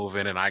he's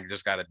moving, and I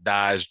just gotta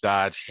dodge,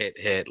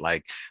 hit.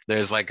 Like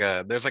there's like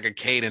a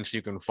cadence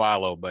you can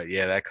follow. But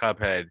yeah, that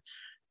Cuphead,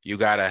 you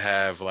gotta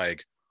have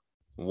like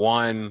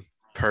one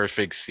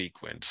perfect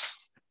sequence.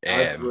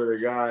 And I swear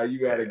to God, you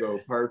gotta go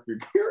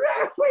perfect. You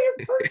gotta play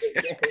a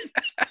perfect game.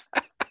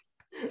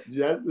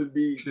 Just to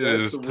be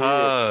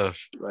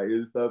tough. Like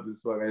it's tough as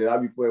fuck. And I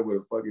be playing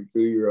with a fucking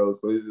 2-year-old,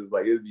 so it's just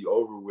like it'd be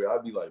over with.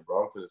 I'd be like,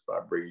 bro, I'm gonna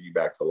start bringing you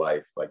back to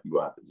life. Like you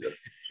have to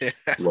just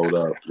float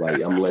up.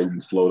 Like I'm letting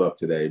you float up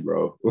today,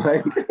 bro.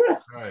 Like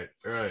right.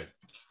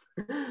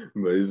 But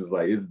it's just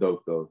like it's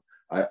dope though.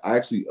 I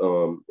actually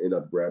end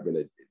up grabbing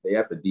it. They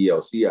have the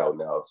DLC out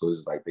now, so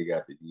it's like they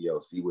got the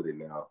DLC with it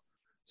now.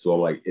 So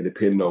like it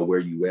depending on where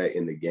you at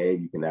in the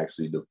game, you can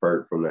actually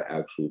divert from the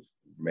actual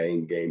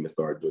main game and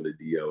start doing the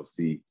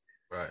DLC.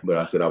 Right. But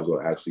I said I was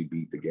gonna actually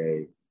beat the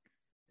game.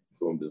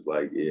 So I'm just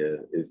like, yeah,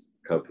 it's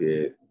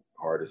Cuphead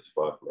hard as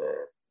fuck,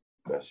 man.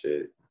 That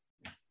shit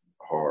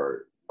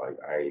hard. Like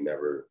I ain't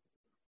never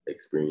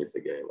experienced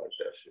a game like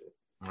that shit.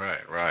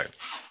 Right.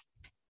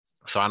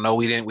 So I know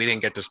we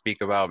didn't get to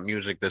speak about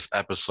music this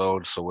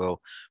episode, so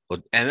we'll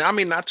and I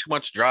mean not too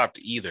much dropped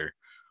either.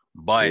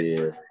 But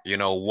you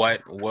know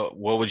what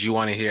would you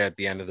want to hear at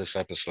the end of this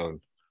episode?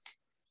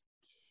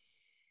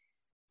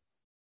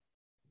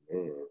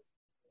 Man,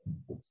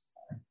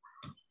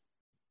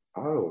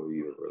 I don't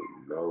even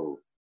really know.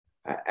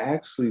 I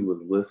actually was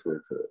listening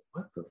to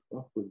what the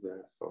fuck was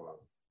that song?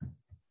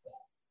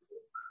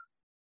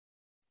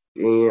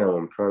 Damn,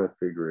 I'm trying to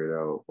figure it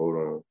out. Hold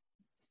on.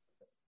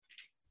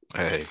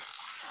 Hey.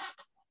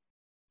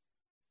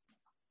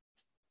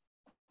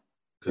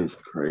 It's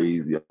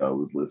crazy. I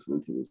was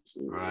listening to this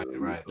shit. Right.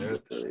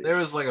 There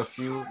was like a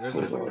few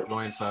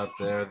joints out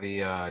there.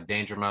 The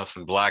Danger Mouse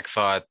and Black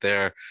Thought,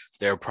 their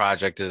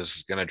project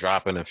is gonna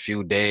drop in a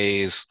few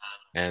days,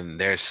 and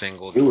their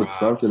single. It was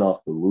something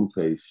off the Lupe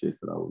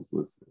shit that I was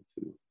listening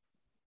to.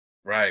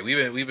 Right.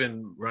 We've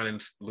been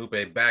running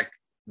Lupe back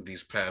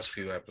these past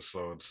few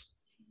episodes.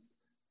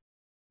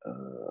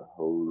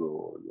 Hold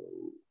on.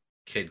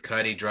 Kid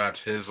Cudi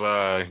dropped his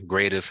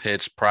greatest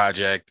hits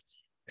project.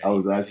 I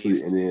was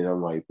actually, and then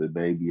I'm like the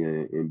Baby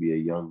and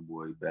NBA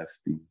Youngboy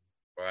bestie.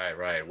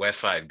 Right.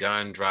 Westside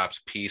Gun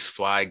drops Peace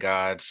Fly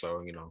God,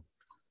 so you know,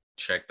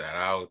 check that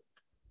out.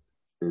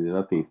 And then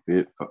I think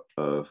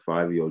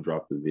Fabio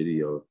dropped the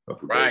video.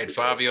 Right,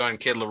 Fabio and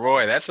Kid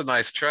Leroy. That's a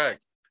nice track.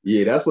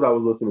 Yeah, that's what I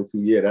was listening to.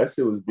 Yeah, that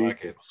shit was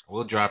decent. Like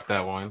we'll drop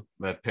that one.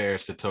 That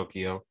Paris to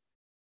Tokyo.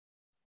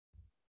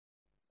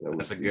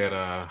 That's a good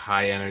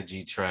high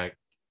energy track.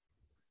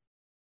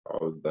 I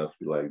was about to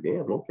be like,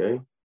 damn,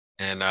 okay.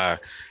 And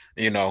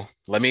you know,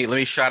 let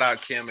me shout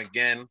out Kim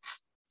again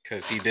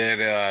because he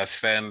did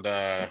send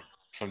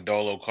some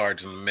Dolo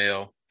cards in the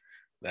mail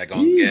that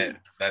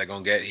are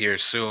gonna get here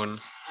soon.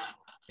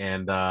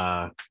 And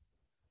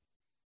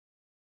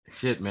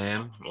shit,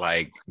 man,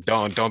 like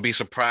don't be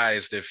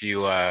surprised if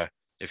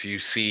you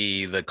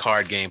see the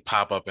card game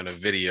pop up in a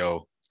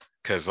video,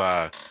 because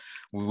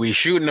we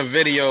shooting a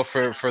video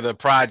for the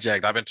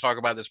project. I've been talking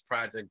about this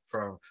project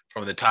from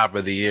the top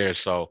of the year.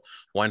 So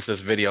once this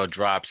video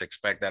drops,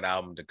 expect that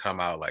album to come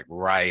out like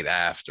right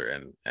after.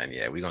 And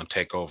yeah, we're gonna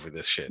take over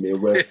this shit.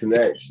 Midwest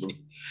Connection.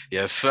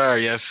 Yes, sir.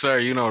 Yes, sir.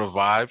 You know the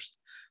vibes.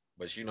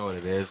 But you know what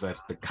it is.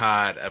 That's the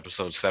COD,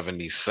 episode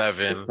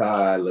 77. The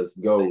COD, let's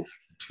go. Thanks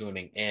for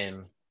tuning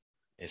in.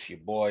 It's your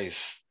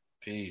boys.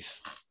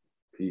 Peace.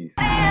 Peace.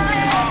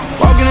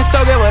 Walk in the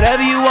store, get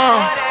whatever you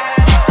want.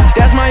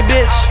 That's my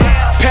bitch.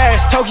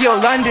 Paris, Tokyo,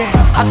 London.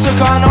 I took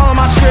her on all of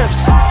my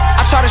trips.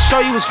 I try to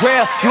show you it's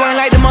real. You ain't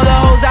like them other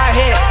hoes I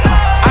hit.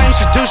 I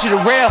introduce you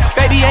to real.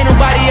 Baby, ain't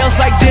nobody else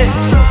like this.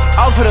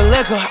 All for the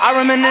liquor, I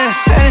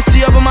reminisce.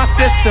 Hennessy up in my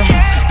system.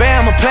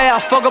 Bam, a player, I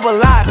fuck up a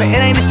lot, but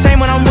it ain't the same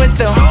when I'm with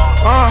them.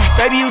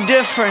 Baby, you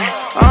different.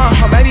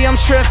 Maybe I'm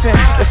tripping.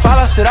 If I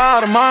lost it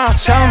all tomorrow,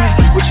 tell me,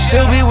 would you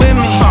still be with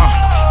me?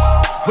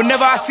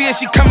 Whenever I see her,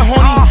 she coming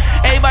horny.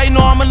 Everybody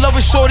know I'm in love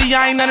with shorty.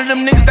 I ain't none of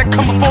them niggas that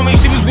come before me.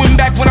 She was winning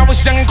back when I was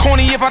young and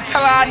corny. If I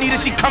tell her I need her,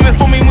 she coming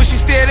for me. When she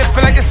stared, it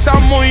feel like it's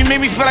something more. You made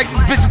me feel like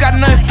this bitch got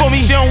nothing for me.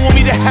 She don't want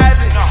me to have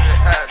it.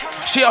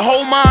 She a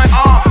whole mind.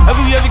 If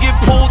you ever get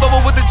pulled over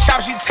with the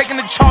chop, she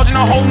taking the charge in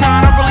the whole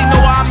nine. I really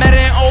know I met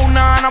her in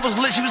 09. I was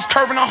lit, she was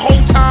curving the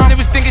whole time. They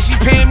was thinking she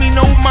paying me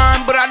no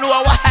mind, but I knew I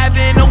would have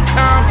it in no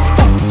time.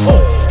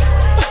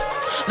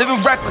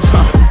 Living reckless,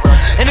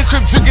 in the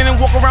crib drinking and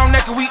walk around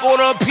naked. We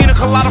order a pina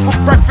colada for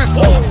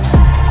breakfast.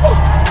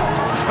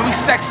 And we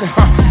sexing,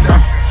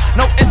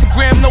 No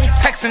Instagram, no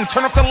texting.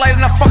 Turn off the light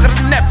and I fuck her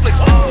to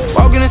Netflix.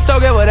 Walk in the store,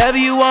 get whatever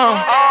you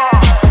want.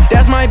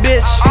 That's my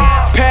bitch.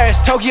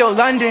 Paris, Tokyo,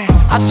 London.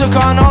 I took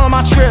her on all of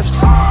my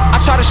trips. I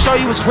try to show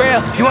you it's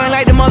real. You ain't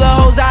like them other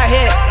hoes I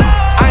hit.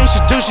 I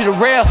introduce you to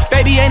real.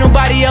 Baby, ain't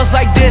nobody else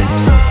like this.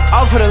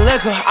 All for the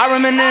liquor, I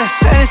reminisce.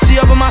 Hennessy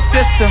up in my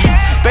system.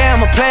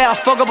 Bam, a player, I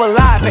fuck up a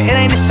lot, but it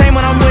ain't the same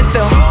when I'm with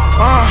them.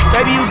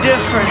 Baby, you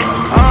different.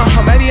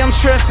 Maybe I'm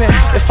tripping.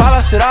 If I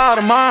lost it all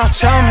tomorrow,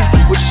 tell me,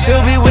 would you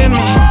still be with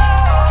me?